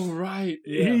laugh. Oh, right.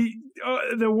 Yeah.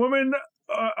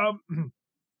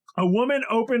 A woman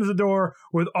opens the door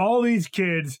with all these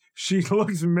kids. She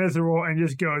looks miserable and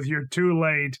just goes, "You're too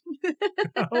late."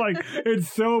 Like,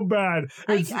 it's so bad.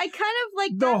 I kind of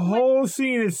like the whole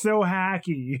scene is so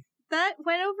hacky. That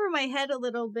went over my head a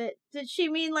little bit. Did she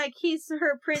mean like he's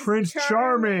her Prince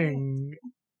Charming?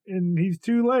 And he's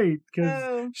too late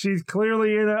because she's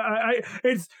clearly in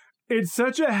it's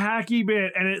such a hacky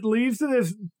bit, and it leads to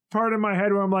this part of my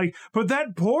head where I'm like, but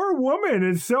that poor woman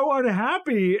is so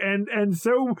unhappy and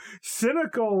so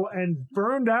cynical and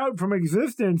burned out from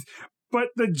existence. But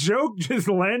the joke just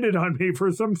landed on me for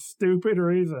some stupid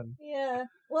reason. Yeah.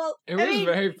 Well, it was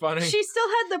very funny. She still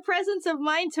had the presence of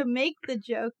mind to make the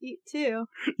joke, too.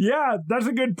 Yeah, that's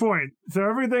a good point. So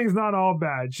everything's not all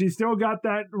bad. She still got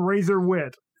that razor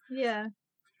wit. Yeah.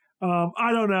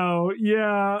 I don't know.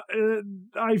 Yeah,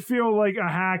 I feel like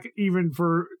a hack even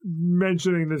for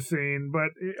mentioning the scene,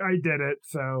 but I did it.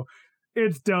 So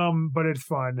it's dumb, but it's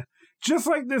fun. Just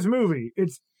like this movie.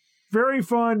 It's very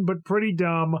fun, but pretty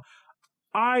dumb.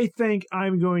 I think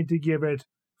I'm going to give it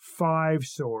 5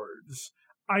 swords.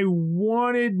 I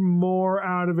wanted more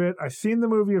out of it. I've seen the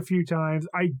movie a few times.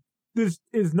 This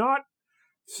is not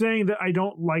saying that I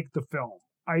don't like the film.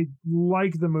 I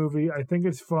like the movie. I think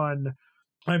it's fun.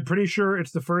 I'm pretty sure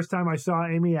it's the first time I saw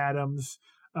Amy Adams,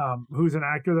 who's an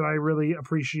actor that I really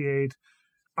appreciate.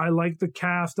 I like the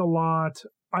cast a lot.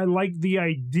 I like the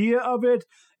idea of it.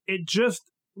 It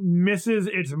just misses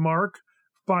its mark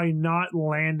by not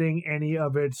landing any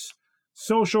of its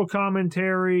social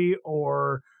commentary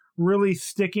or really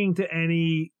sticking to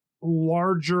any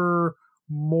larger,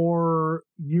 more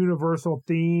universal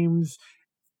themes.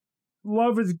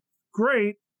 Love is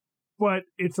great, but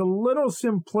it's a little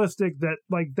simplistic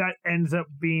that ends up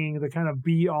being the kind of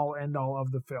be all end all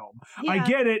of the film. Yeah. I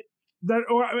get it.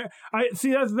 I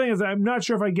see. That's the thing, is I'm not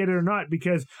sure if I get it or not,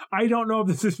 because I don't know if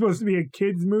this is supposed to be a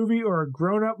kids movie or a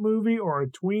grown up movie or a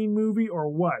tween movie or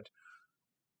what.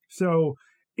 So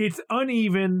it's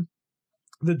uneven.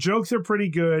 The jokes are pretty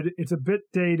good. It's a bit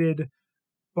dated,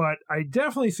 but I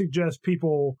definitely suggest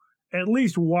people at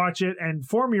least watch it and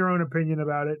form your own opinion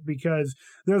about it, because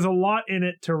there's a lot in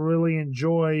it to really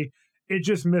enjoy. It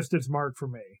just missed its mark for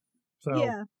me. So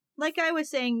yeah. Like I was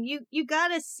saying, you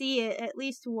gotta see it at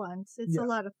least once. It's a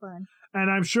lot of fun. And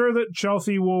I'm sure that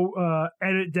Chelsea will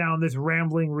edit down this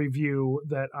rambling review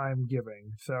that I'm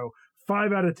giving. So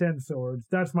 5 out of 10 swords.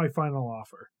 That's my final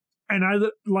offer. And I'd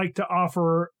like to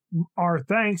offer our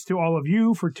thanks to all of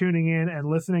you for tuning in and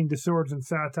listening to Swords and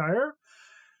Satire.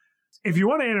 If you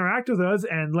want to interact with us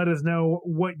and let us know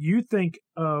what you think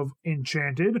of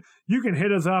Enchanted, you can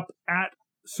hit us up at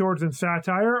Swords and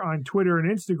Satire on Twitter and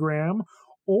Instagram,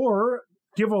 or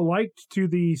give a like to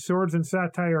the Swords and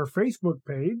Satire Facebook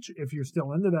page if you're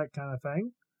still into that kind of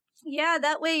thing. Yeah,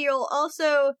 that way you'll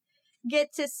also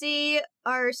get to see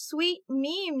our sweet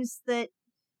memes that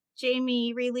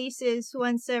Jamie releases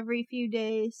once every few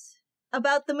days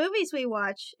about the movies we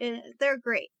watch. They're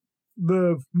great.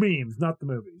 The memes, not the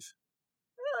movies.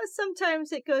 Well,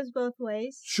 sometimes it goes both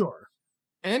ways. Sure.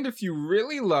 And if you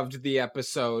really loved the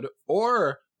episode,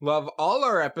 or love all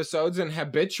our episodes and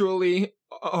habitually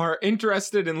are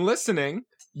interested in listening,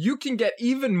 you can get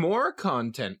even more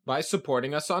content by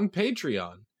supporting us on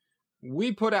Patreon.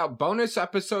 We put out bonus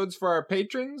episodes for our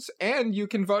patrons, and you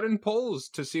can vote in polls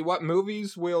to see what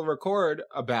movies we'll record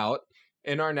about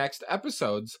in our next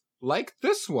episodes, like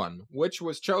this one, which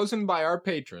was chosen by our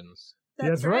patrons.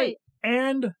 That's right.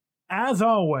 And, as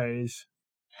always,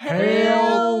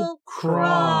 Hail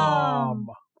Crom!